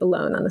to sleep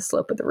alone on the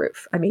slope of the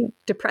roof.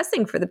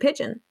 Depressing for the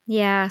pigeon.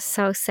 Yeah,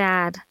 so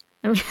sad.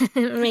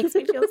 It makes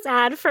me feel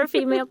sad for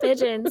female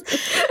pigeons.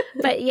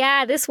 But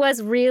yeah, this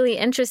was really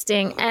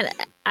interesting. And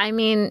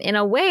in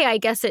a way, I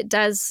guess it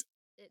does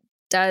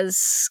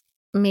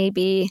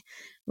maybe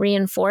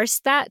reinforce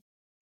that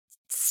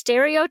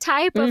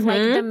stereotype of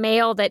like the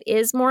male that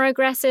is more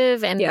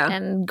aggressive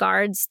and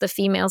guards the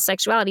female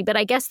sexuality. But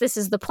I guess this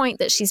is the point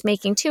that she's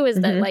making too, is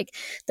that like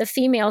the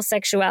female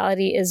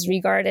sexuality is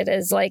regarded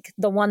as like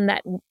the one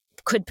that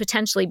could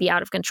potentially be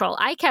out of control.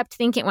 I kept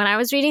thinking when I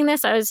was reading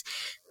this, I was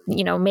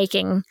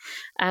making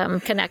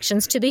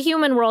connections to the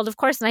human world, of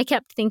course. And I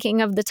kept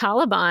thinking of the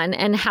Taliban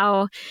and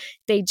how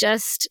they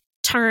just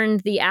turned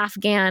the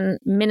Afghan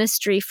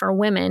Ministry for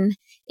Women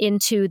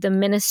into the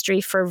Ministry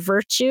for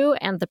Virtue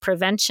and the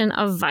Prevention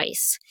of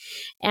Vice.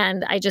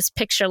 And I just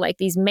picture like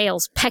these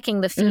males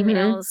pecking the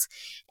females.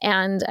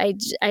 And I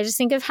just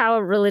think of how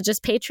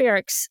religious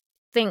patriarchs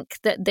think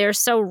that they're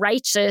so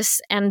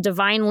righteous and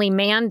divinely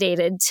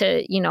mandated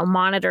to,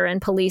 monitor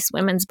and police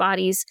women's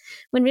bodies,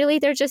 when really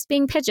they're just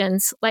being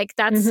pigeons. Like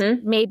that's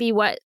maybe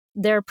what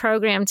they're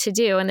programmed to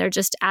do. And they're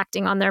just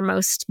acting on their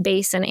most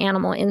base and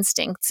animal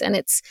instincts. And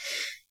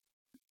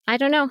I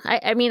don't know.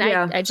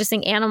 I just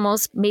think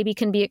animals maybe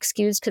can be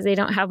excused because they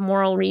don't have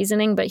moral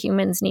reasoning, but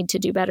humans need to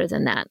do better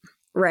than that.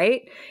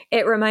 Right.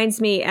 It reminds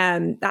me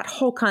that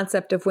whole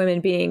concept of women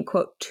being,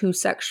 quote, too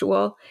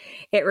sexual.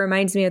 It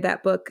reminds me of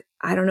that book.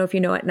 I don't know if you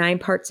know it, 9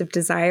 Parts of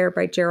Desire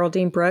by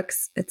Geraldine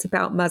Brooks. It's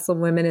about Muslim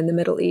women in the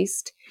Middle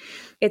East.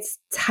 It's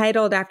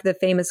titled after the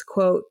famous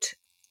quote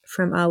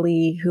from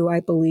Ali, who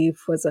I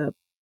believe was a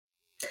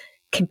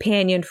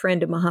companion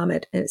friend of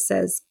Muhammad. And it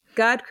says,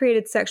 God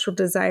created sexual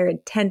desire in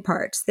 10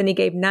 parts. Then he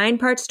gave 9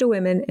 parts to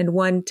women and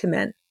 1 to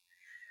men.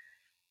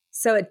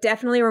 So it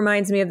definitely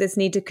reminds me of this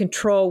need to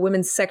control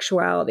women's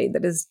sexuality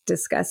that is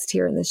discussed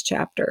here in this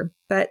chapter.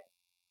 But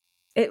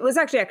it was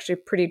actually a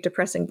pretty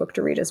depressing book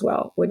to read as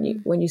well when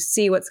you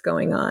see what's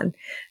going on.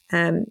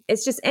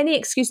 It's just any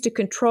excuse to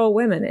control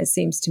women, it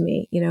seems to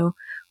me.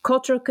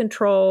 Cultural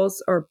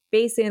controls or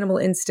base animal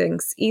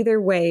instincts,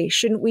 either way,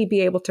 shouldn't we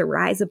be able to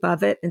rise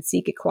above it and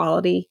seek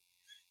equality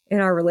in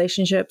our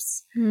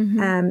relationships?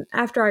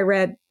 After I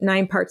read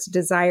 9 Parts of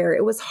Desire,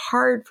 it was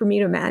hard for me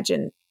to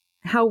imagine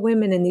how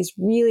women in these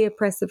really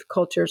oppressive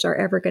cultures are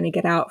ever going to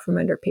get out from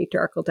under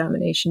patriarchal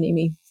domination,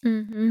 Amy.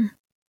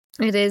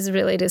 It is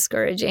really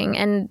discouraging.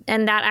 And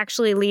that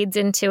actually leads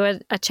into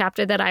a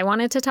chapter that I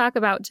wanted to talk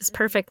about just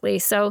perfectly.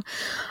 So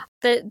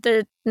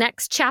the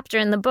next chapter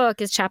in the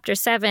book is chapter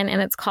 7,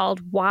 and it's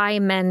called Why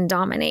Men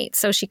Dominate.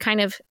 So she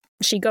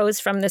goes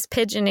from this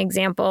pigeon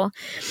example,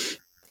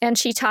 and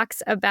she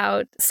talks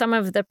about some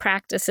of the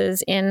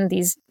practices in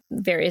these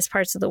various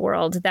parts of the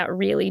world that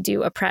really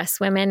do oppress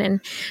women.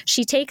 And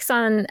she takes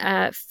on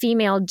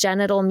female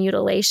genital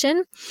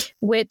mutilation,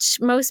 which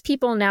most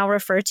people now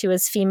refer to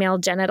as female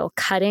genital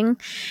cutting.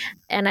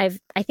 And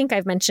I think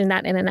I've mentioned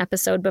that in an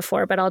episode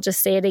before, but I'll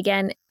just say it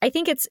again. I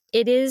think it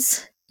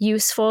is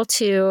useful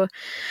to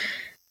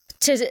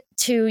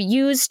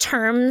use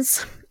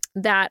terms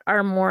that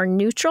are more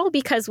neutral,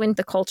 because when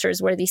the cultures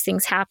where these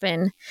things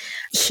happen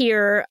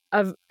hear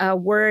a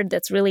word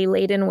that's really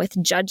laden with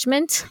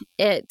judgment,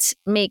 it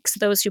makes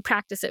those who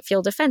practice it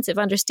feel defensive,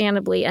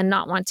 understandably, and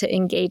not want to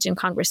engage in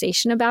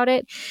conversation about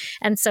it.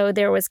 And so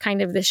there was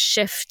kind of this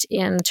shift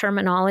in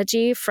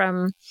terminology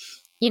from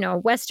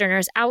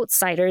Westerners,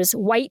 outsiders,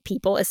 white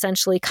people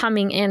essentially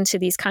coming into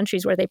these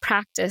countries where they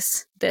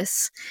practice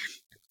this.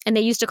 And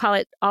they used to call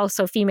it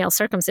also female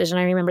circumcision.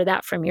 I remember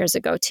that from years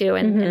ago, too.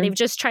 And they've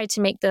just tried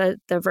to make the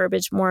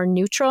verbiage more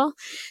neutral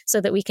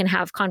so that we can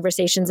have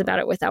conversations about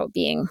it without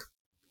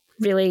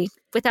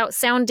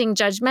sounding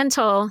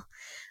judgmental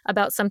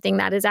about something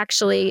that is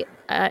actually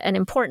an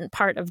important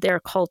part of their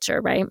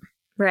culture, right?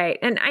 Right.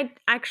 And I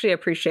actually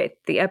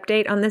appreciate the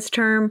update on this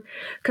term,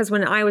 because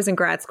when I was in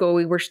grad school,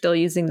 we were still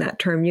using that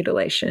term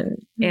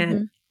mutilation.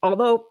 And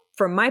although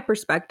from my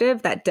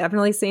perspective, that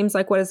definitely seems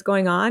like what is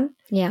going on.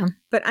 Yeah.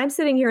 But I'm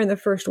sitting here in the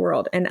first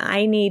world, and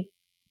I need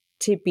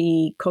to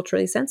be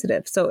culturally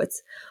sensitive. So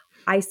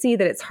I see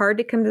that it's hard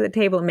to come to the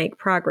table and make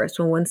progress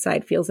when one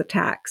side feels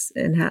attacks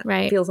and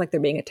feels like they're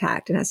being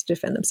attacked and has to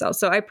defend themselves.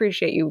 So I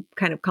appreciate you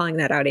kind of calling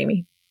that out,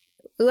 Amy.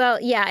 Well,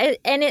 yeah.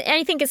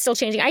 I think it's still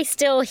changing. I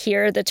still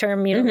hear the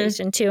term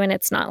mutilation too, and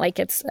it's not like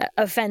it's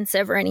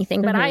offensive or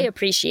anything, but I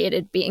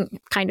appreciated being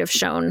kind of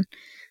shown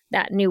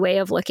that new way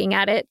of looking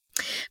at it.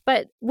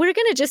 But we're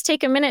going to just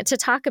take a minute to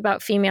talk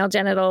about female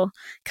genital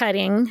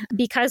cutting,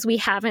 because we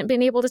haven't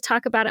been able to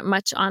talk about it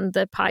much on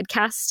the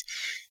podcast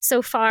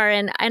so far.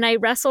 And I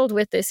wrestled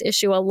with this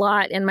issue a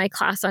lot in my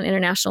class on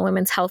international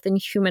women's health and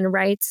human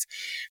rights.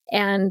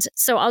 And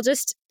so I'll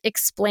just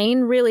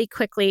explain really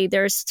quickly.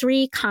 There's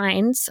 3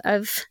 kinds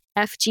of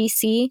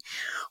FGC.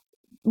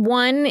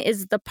 One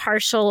is the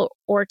partial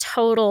or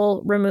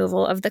total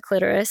removal of the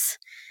clitoris.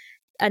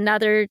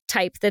 Another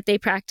type that they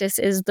practice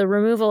is the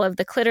removal of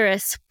the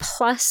clitoris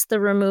plus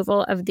the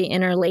removal of the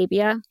inner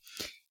labia.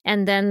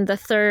 And then the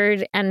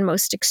third and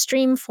most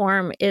extreme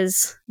form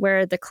is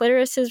where the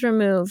clitoris is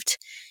removed,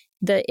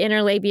 the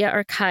inner labia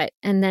are cut,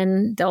 and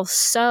then they'll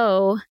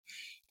sew,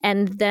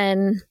 and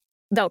then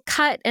they'll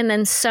cut and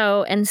then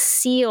sew and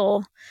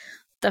seal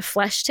the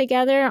flesh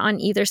together on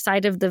either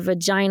side of the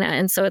vagina.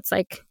 And so it's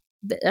like,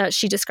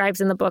 she describes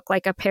in the book,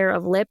 like a pair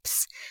of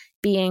lips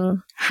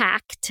being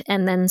hacked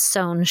and then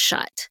sewn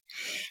shut.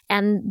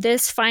 And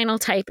this final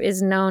type is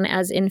known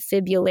as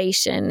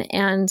infibulation.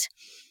 And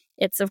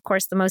it's, of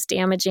course, the most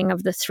damaging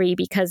of the 3,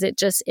 because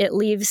it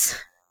leaves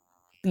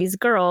these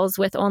girls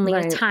with only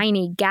a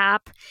tiny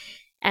gap.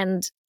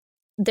 And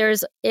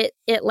there's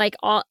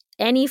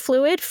any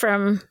fluid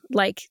from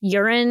like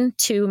urine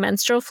to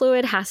menstrual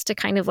fluid has to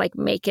kind of like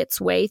make its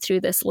way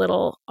through this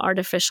little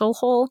artificial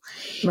hole.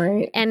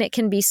 Right. And it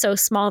can be so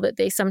small that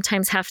they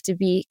sometimes have to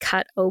be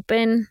cut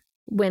open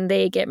when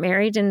they get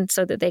married, and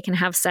so that they can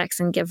have sex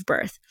and give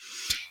birth.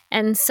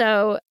 And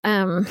so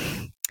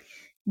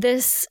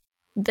this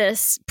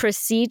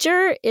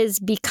procedure is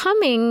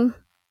becoming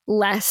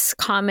less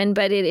common,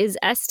 but it is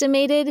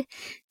estimated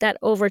that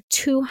over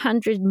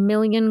 200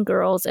 million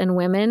girls and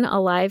women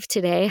alive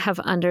today have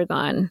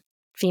undergone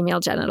female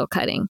genital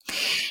cutting.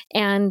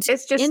 And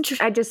it's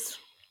just,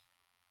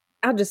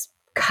 I'll just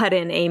cut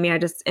in, Amy. I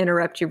just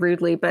interrupt you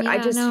rudely, but I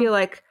just feel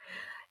like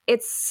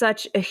it's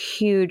such a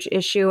huge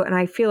issue. And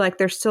I feel like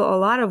there's still a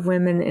lot of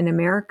women in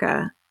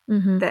America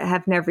that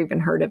have never even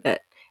heard of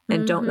it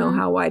and don't know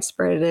how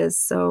widespread it is.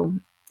 So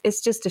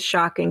it's just a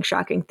shocking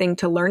thing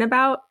to learn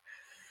about.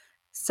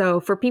 So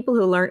for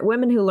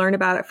women who learn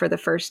about it for the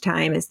first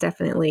time,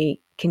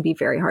 can be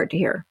very hard to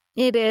hear.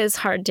 It is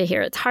hard to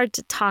hear. It's hard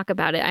to talk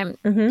about it. I'm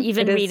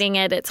even reading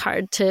it. It's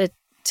hard to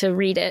to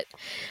read it.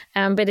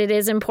 But it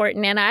is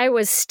important. And I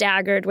was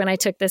staggered when I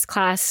took this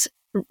class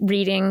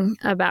reading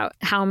about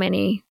how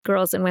many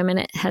girls and women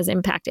it has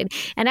impacted.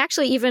 And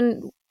actually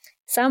even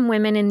some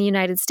women in the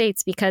United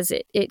States, because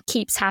it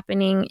keeps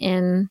happening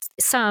in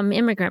some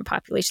immigrant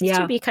populations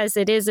too, because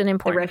it is an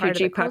important the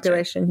refugee part of the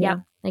population. Yeah,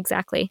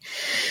 exactly.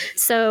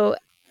 So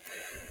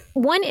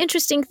one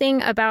interesting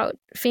thing about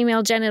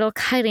female genital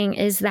cutting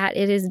is that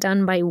it is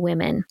done by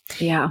women.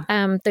 Yeah.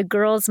 The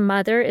girl's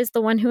mother is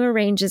the one who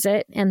arranges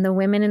it, and the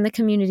women in the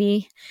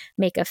community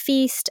make a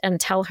feast and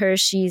tell her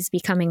she's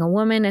becoming a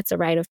woman. It's a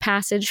rite of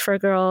passage for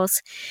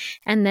girls.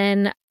 And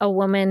then a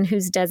woman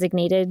who's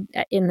designated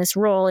in this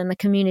role in the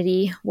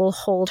community will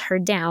hold her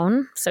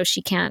down so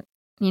she can't,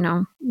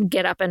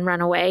 get up and run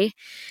away,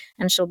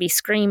 and she'll be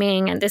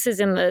screaming. And this is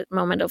in the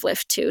moment of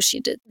lift too.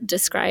 She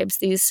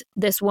describes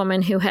this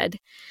woman who had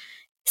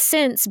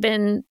since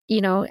been,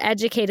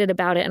 educated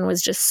about it and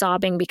was just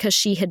sobbing because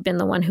she had been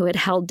the one who had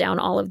held down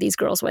all of these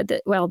girls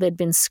while they'd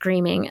been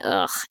screaming.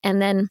 Ugh.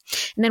 And then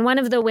one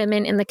of the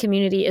women in the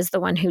community is the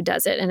one who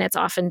does it. And it's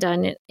often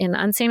done in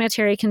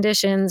unsanitary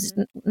conditions,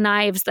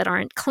 knives that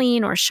aren't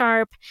clean or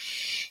sharp.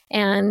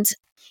 And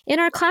in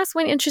our class,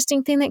 one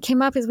interesting thing that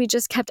came up is we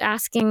just kept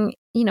asking,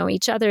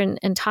 each other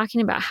and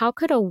talking about how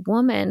could a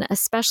woman,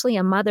 especially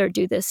a mother,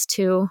 do this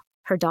to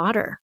her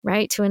daughter,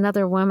 right? To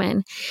another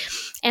woman.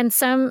 And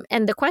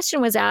the question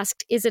was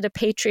asked, is it a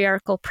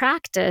patriarchal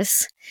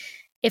practice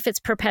if it's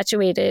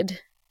perpetuated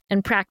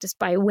and practiced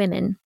by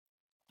women?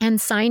 And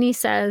Saini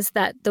says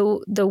that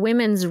the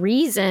women's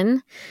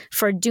reason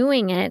for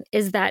doing it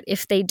is that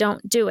if they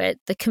don't do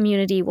it, the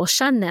community will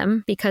shun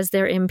them because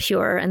they're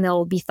impure and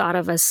they'll be thought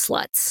of as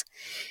sluts.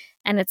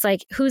 And it's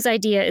like, whose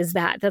idea is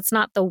that? That's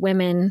not the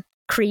women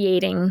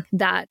creating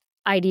that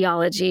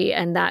ideology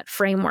and that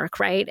framework,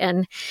 right?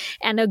 And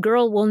a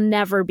girl will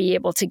never be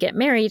able to get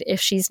married if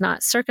she's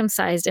not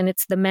circumcised, and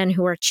it's the men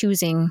who are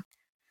choosing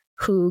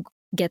who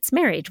gets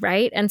married,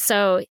 right? And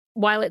so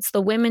while it's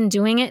the women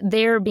doing it,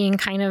 they're being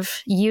kind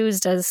of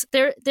used as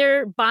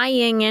they're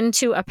buying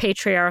into a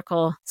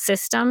patriarchal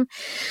system,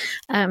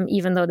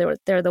 even though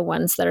they're the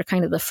ones that are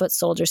kind of the foot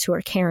soldiers who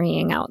are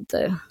carrying out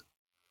the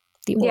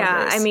orders.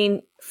 Yeah, I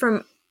mean,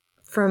 from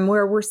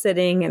where we're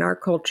sitting in our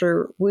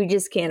culture, we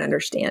just can't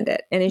understand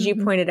it. And as you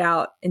pointed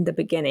out in the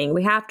beginning,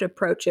 we have to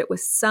approach it with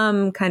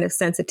some kind of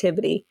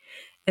sensitivity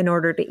in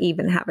order to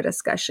even have a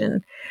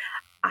discussion.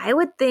 I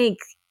would think,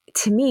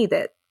 to me,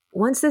 that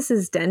once this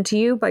is done to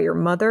you by your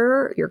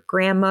mother, your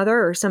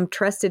grandmother, or some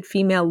trusted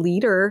female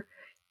leader,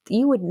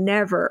 you would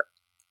never,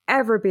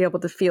 ever be able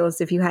to feel as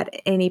if you had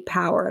any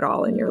power at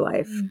all in your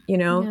life.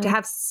 To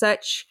have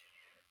such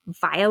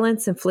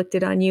violence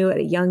inflicted on you at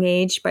a young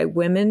age by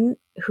women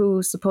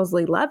who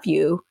supposedly love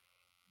you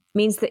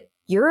means that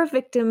you're a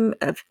victim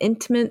of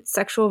intimate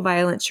sexual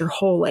violence your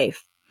whole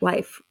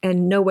life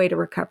and no way to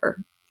recover.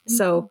 Mm-hmm.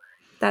 So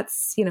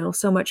that's,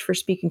 so much for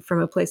speaking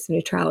from a place of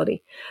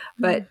neutrality.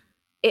 But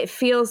it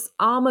feels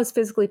almost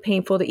physically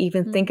painful to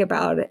even think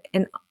about it.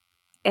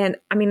 And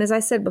I mean, as I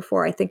said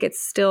before, I think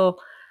it's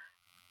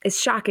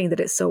shocking that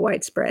it's so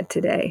widespread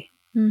today.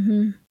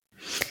 Mm-hmm.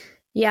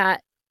 Yeah.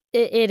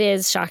 It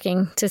is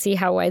shocking to see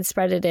how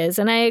widespread it is.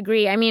 And I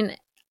agree. I mean,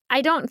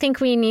 I don't think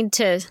we need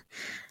to,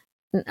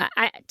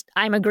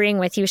 I'm agreeing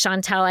with you,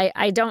 Chantel.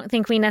 I don't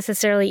think we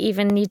necessarily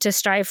even need to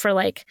strive for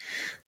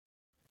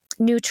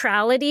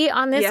neutrality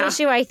on this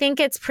issue. I think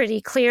it's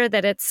pretty clear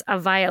that it's a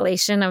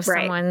violation of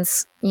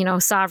someone's,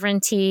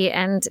 sovereignty,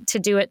 and to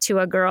do it to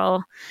a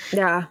girl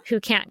who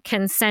can't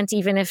consent,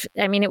 even if,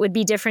 it would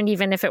be different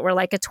even if it were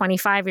like a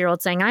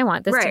 25-year-old saying, I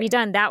want this to be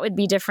done. That would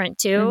be different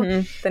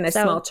too. Than a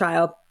small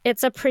child.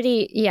 It's a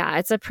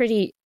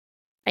pretty,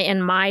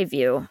 in my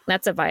view,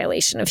 that's a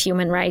violation of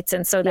human rights.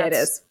 And so that's, it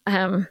is.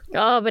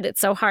 But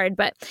it's so hard.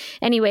 But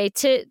anyway,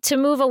 to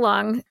move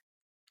along,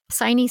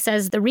 Saini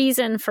says the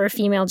reason for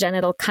female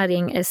genital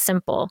cutting is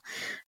simple.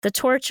 The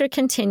torture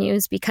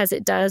continues because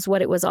it does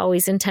what it was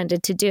always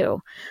intended to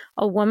do.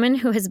 A woman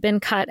who has been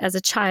cut as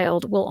a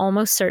child will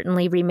almost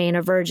certainly remain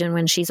a virgin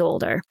when she's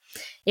older.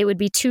 It would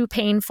be too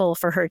painful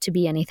for her to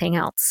be anything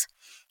else.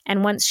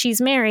 And once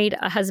she's married,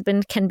 a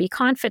husband can be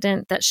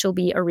confident that she'll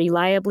be a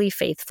reliably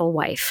faithful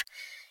wife.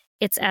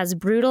 It's as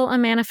brutal a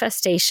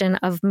manifestation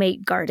of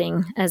mate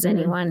guarding as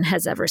anyone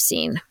has ever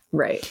seen.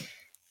 Right.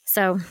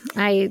 So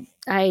I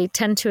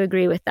tend to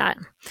agree with that.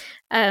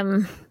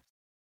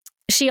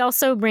 She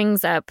also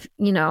brings up,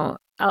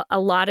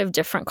 a lot of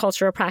different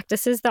cultural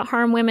practices that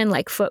harm women,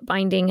 like foot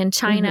binding in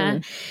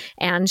China.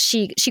 And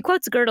she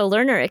quotes Gerda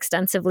Lerner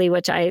extensively,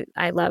 which I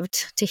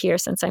loved to hear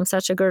since I'm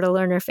such a Gerda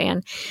Lerner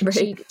fan.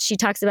 Right. She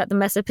talks about the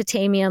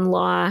Mesopotamian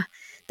law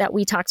that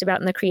we talked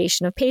about in the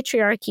creation of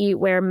patriarchy,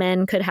 where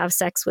men could have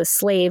sex with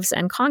slaves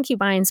and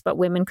concubines, but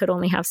women could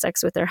only have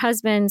sex with their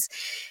husbands.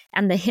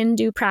 And the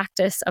Hindu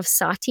practice of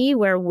sati,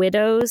 where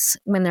widows,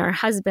 when their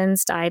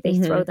husbands die, they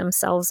throw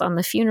themselves on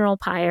the funeral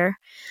pyre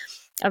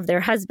of their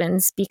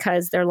husbands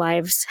because their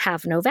lives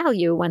have no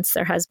value once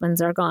their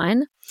husbands are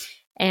gone.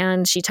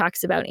 And she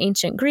talks about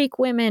ancient Greek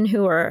women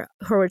who were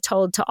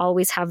told to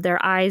always have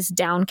their eyes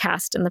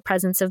downcast in the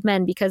presence of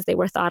men because they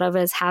were thought of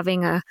as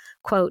having a,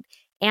 quote,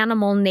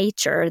 animal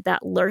nature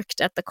that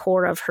lurked at the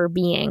core of her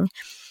being,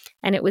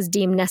 and it was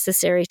deemed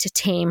necessary to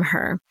tame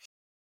her.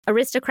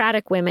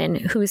 Aristocratic women,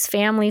 whose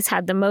families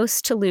had the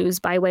most to lose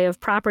by way of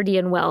property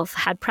and wealth,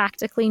 had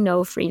practically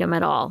no freedom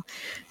at all.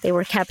 They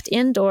were kept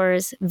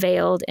indoors,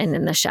 veiled, and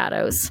in the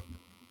shadows.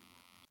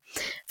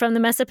 From the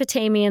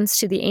Mesopotamians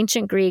to the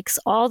ancient Greeks,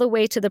 all the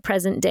way to the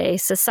present day,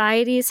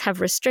 societies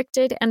have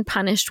restricted and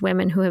punished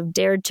women who have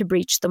dared to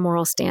breach the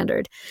moral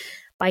standard.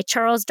 By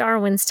Charles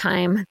Darwin's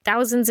time,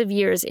 thousands of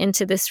years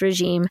into this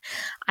regime,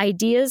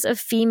 ideas of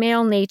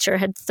female nature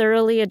had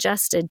thoroughly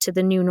adjusted to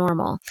the new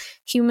normal.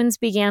 Humans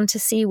began to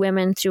see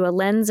women through a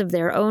lens of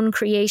their own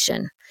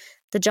creation.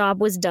 The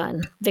job was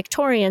done.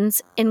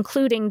 Victorians,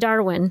 including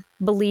Darwin,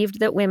 believed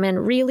that women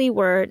really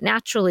were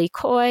naturally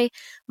coy,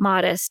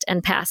 modest,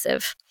 and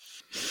passive.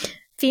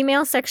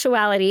 Female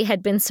sexuality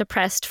had been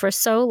suppressed for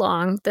so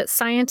long that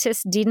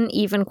scientists didn't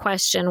even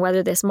question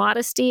whether this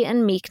modesty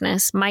and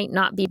meekness might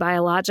not be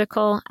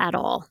biological at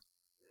all.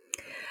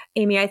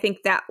 Amy, I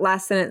think that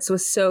last sentence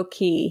was so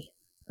key.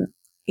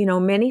 You know,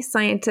 many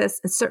scientists,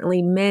 and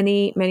certainly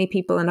many, many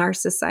people in our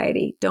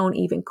society, don't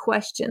even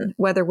question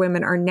whether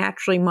women are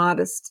naturally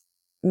modest,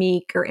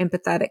 meek, or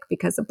empathetic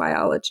because of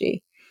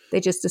biology. They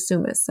just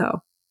assume it's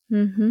so.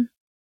 Mm-hmm.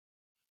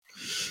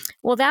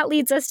 Well, that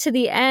leads us to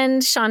the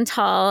end,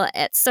 Chantal.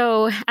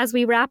 So as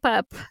we wrap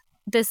up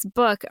this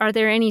book, are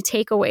there any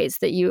takeaways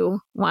that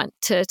you want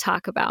to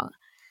talk about?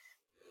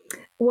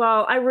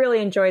 Well, I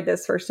really enjoyed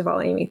this, first of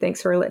all, Amy.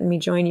 Thanks for letting me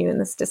join you in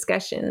this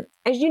discussion.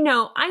 As you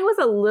know, I was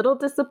a little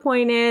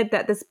disappointed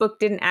that this book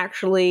didn't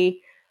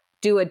actually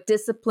do a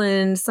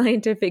disciplined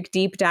scientific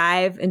deep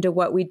dive into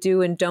what we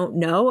do and don't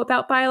know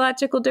about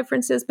biological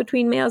differences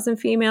between males and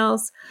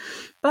females.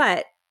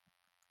 But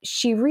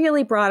she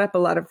really brought up a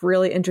lot of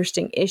really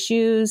interesting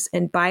issues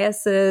and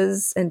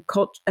biases and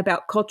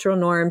about cultural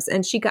norms,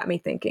 and she got me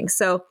thinking.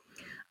 So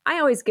I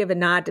always give a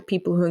nod to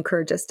people who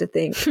encourage us to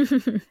think.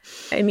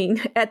 I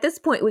mean, at this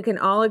point, we can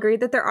all agree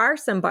that there are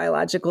some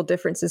biological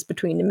differences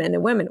between men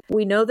and women.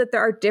 We know that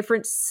there are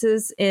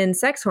differences in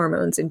sex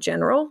hormones in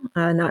general,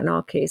 not in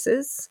all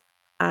cases.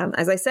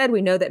 As I said,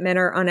 we know that men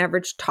are on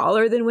average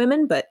taller than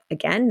women, but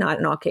again, not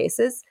in all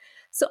cases.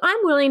 So I'm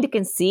willing to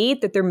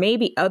concede that there may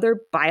be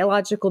other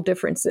biological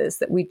differences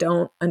that we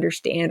don't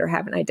understand or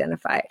haven't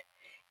identified.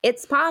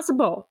 It's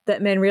possible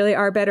that men really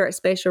are better at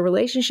spatial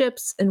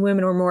relationships and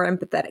women are more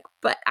empathetic,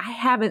 but I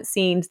haven't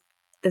seen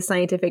the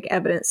scientific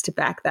evidence to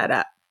back that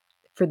up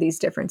for these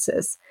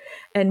differences.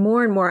 And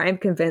more, I'm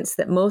convinced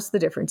that most of the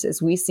differences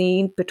we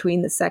see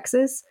between the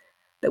sexes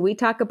that we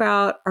talk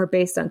about are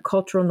based on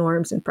cultural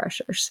norms and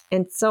pressures.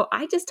 And so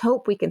I just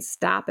hope we can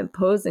stop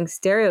imposing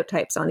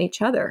stereotypes on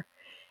each other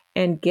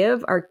and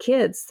give our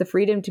kids the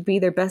freedom to be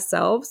their best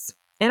selves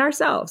and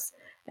ourselves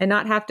and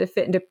not have to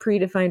fit into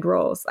predefined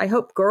roles. I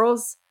hope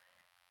girls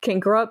can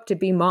grow up to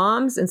be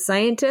moms and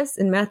scientists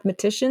and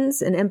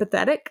mathematicians and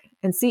empathetic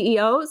and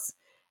CEOs,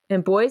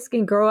 and boys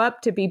can grow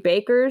up to be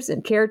bakers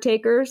and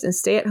caretakers and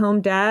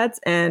stay-at-home dads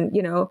and,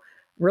 you know,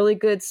 really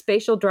good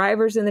spatial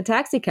drivers in the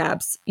taxi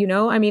cabs. You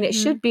know, I mean, it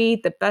should be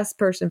the best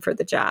person for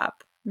the job.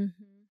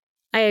 Mm-hmm.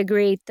 I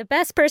agree. The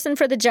best person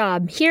for the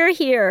job. Hear,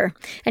 hear.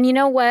 And you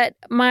know what?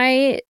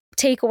 My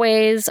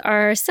takeaways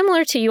are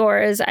similar to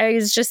yours. I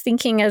was just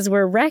thinking as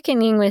we're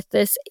reckoning with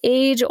this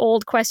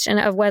age-old question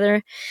of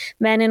whether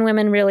men and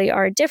women really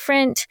are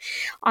different.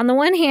 On the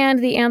one hand,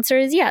 the answer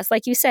is yes.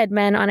 Like you said,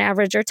 men on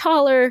average are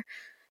taller,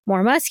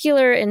 more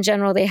muscular. In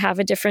general, they have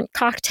a different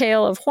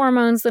cocktail of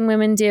hormones than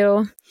women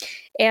do.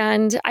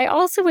 And I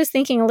also was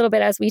thinking a little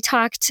bit as we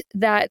talked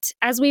that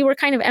as we were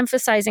kind of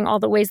emphasizing all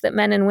the ways that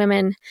men and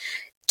women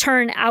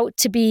turn out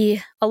to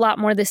be a lot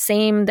more the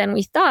same than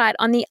we thought.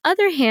 On the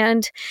other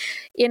hand,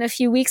 in a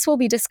few weeks, we'll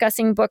be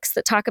discussing books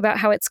that talk about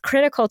how it's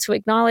critical to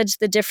acknowledge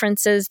the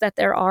differences that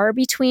there are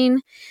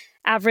between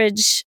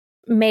average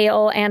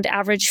male and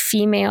average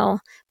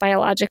female,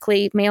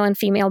 biologically male and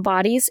female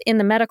bodies in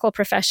the medical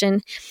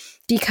profession,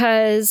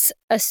 because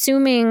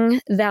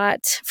assuming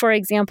that, for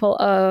example,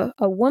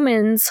 a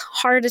woman's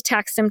heart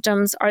attack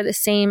symptoms are the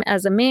same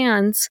as a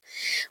man's,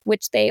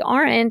 which they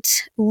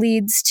aren't,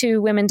 leads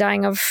to women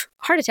dying of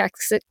heart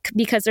attacks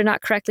because they're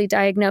not correctly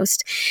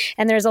diagnosed.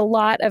 And there's a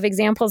lot of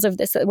examples of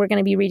this that we're going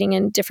to be reading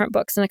in different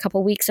books in a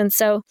couple of weeks. And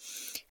so,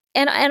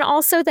 and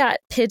also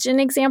that pigeon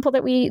example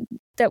that we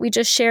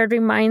just shared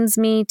reminds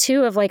me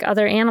too of like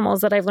other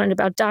animals that I've learned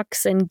about,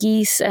 ducks and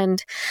geese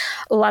and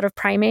a lot of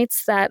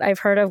primates that I've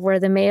heard of, where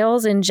the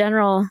males in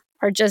general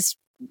are just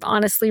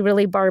honestly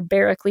really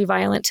barbarically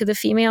violent to the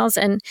females.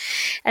 And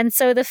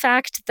so the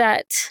fact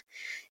that,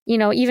 you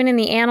know, even in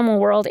the animal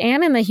world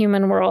and in the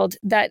human world,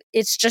 that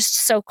it's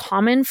just so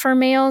common for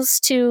males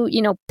to,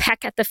 you know,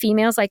 peck at the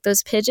females like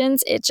those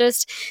pigeons. It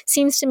just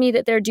seems to me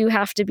that there do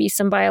have to be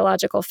some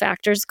biological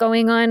factors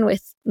going on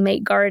with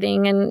mate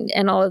guarding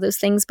and all of those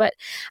things. But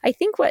I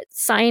think what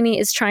Sayani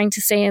is trying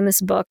to say in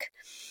this book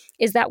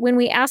is that when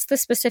we ask the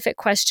specific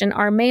question,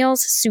 are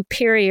males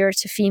superior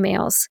to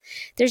females?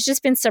 There's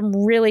just been some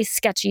really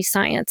sketchy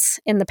science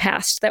in the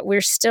past that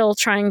we're still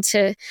trying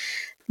to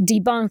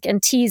debunk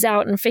and tease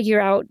out and figure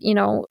out,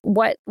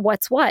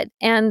 what's what.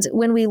 And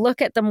when we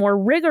look at the more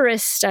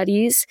rigorous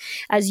studies,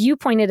 as you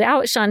pointed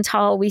out,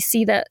 Chantal, we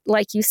see that,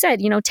 like you said,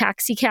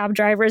 taxi cab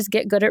drivers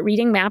get good at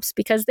reading maps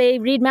because they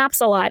read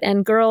maps a lot.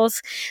 And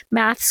girls'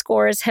 math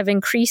scores have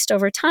increased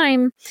over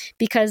time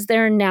because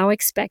they're now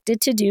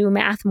expected to do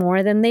math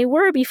more than they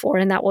were before.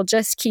 And that will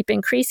just keep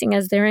increasing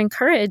as they're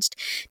encouraged.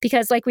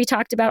 Because like we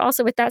talked about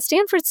also with that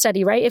Stanford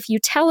study, right? If you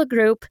tell a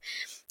group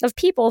of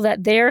people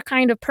that their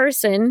kind of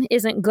person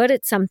isn't good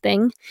at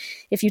something,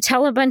 if you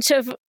tell a bunch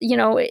of,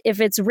 if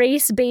it's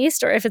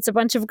race-based or if it's a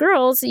bunch of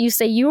girls, you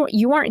say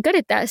you aren't good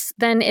at this,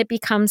 then it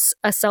becomes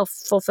a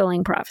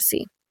self-fulfilling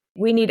prophecy.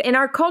 We need, in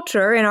our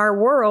culture, in our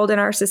world, in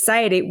our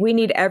society, we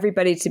need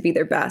everybody to be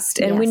their best.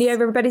 And we need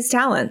everybody's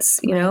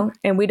talents,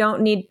 and we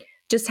don't need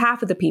just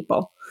half of the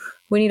people.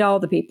 We need all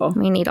the people.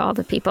 We need all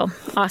the people.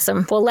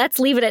 Awesome. Well, let's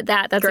leave it at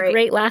that. That's a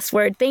great last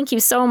word. Thank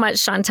you so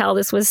much, Chantal.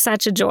 This was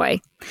such a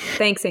joy.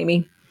 Thanks,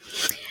 Amy.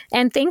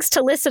 And thanks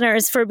to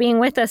listeners for being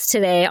with us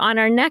today. On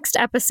our next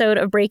episode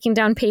of Breaking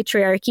Down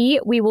Patriarchy,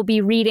 we will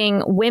be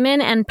reading Women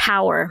and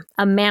Power,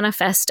 a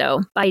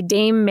Manifesto by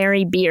Dame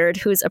Mary Beard,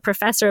 who's a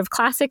professor of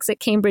classics at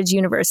Cambridge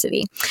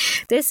University.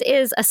 This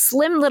is a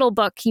slim little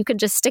book. You can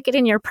just stick it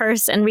in your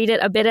purse and read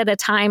it a bit at a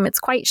time. It's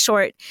quite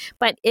short,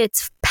 but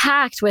it's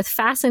packed with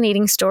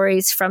fascinating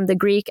stories from the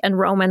Greek and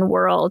Roman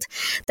world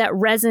that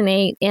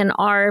resonate in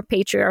our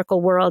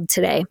patriarchal world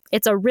today.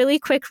 It's a really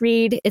quick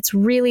read. It's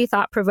really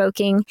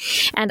thought-provoking.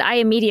 And I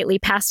immediately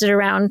passed it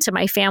around to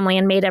my family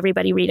and made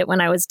everybody read it when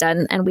I was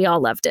done, and we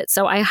all loved it.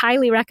 So I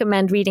highly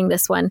recommend reading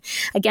this one.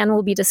 Again,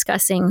 we'll be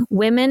discussing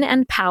Women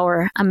and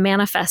Power, a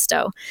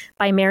Manifesto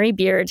by Mary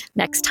Beard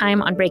next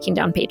time on Breaking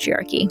Down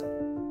Patriarchy.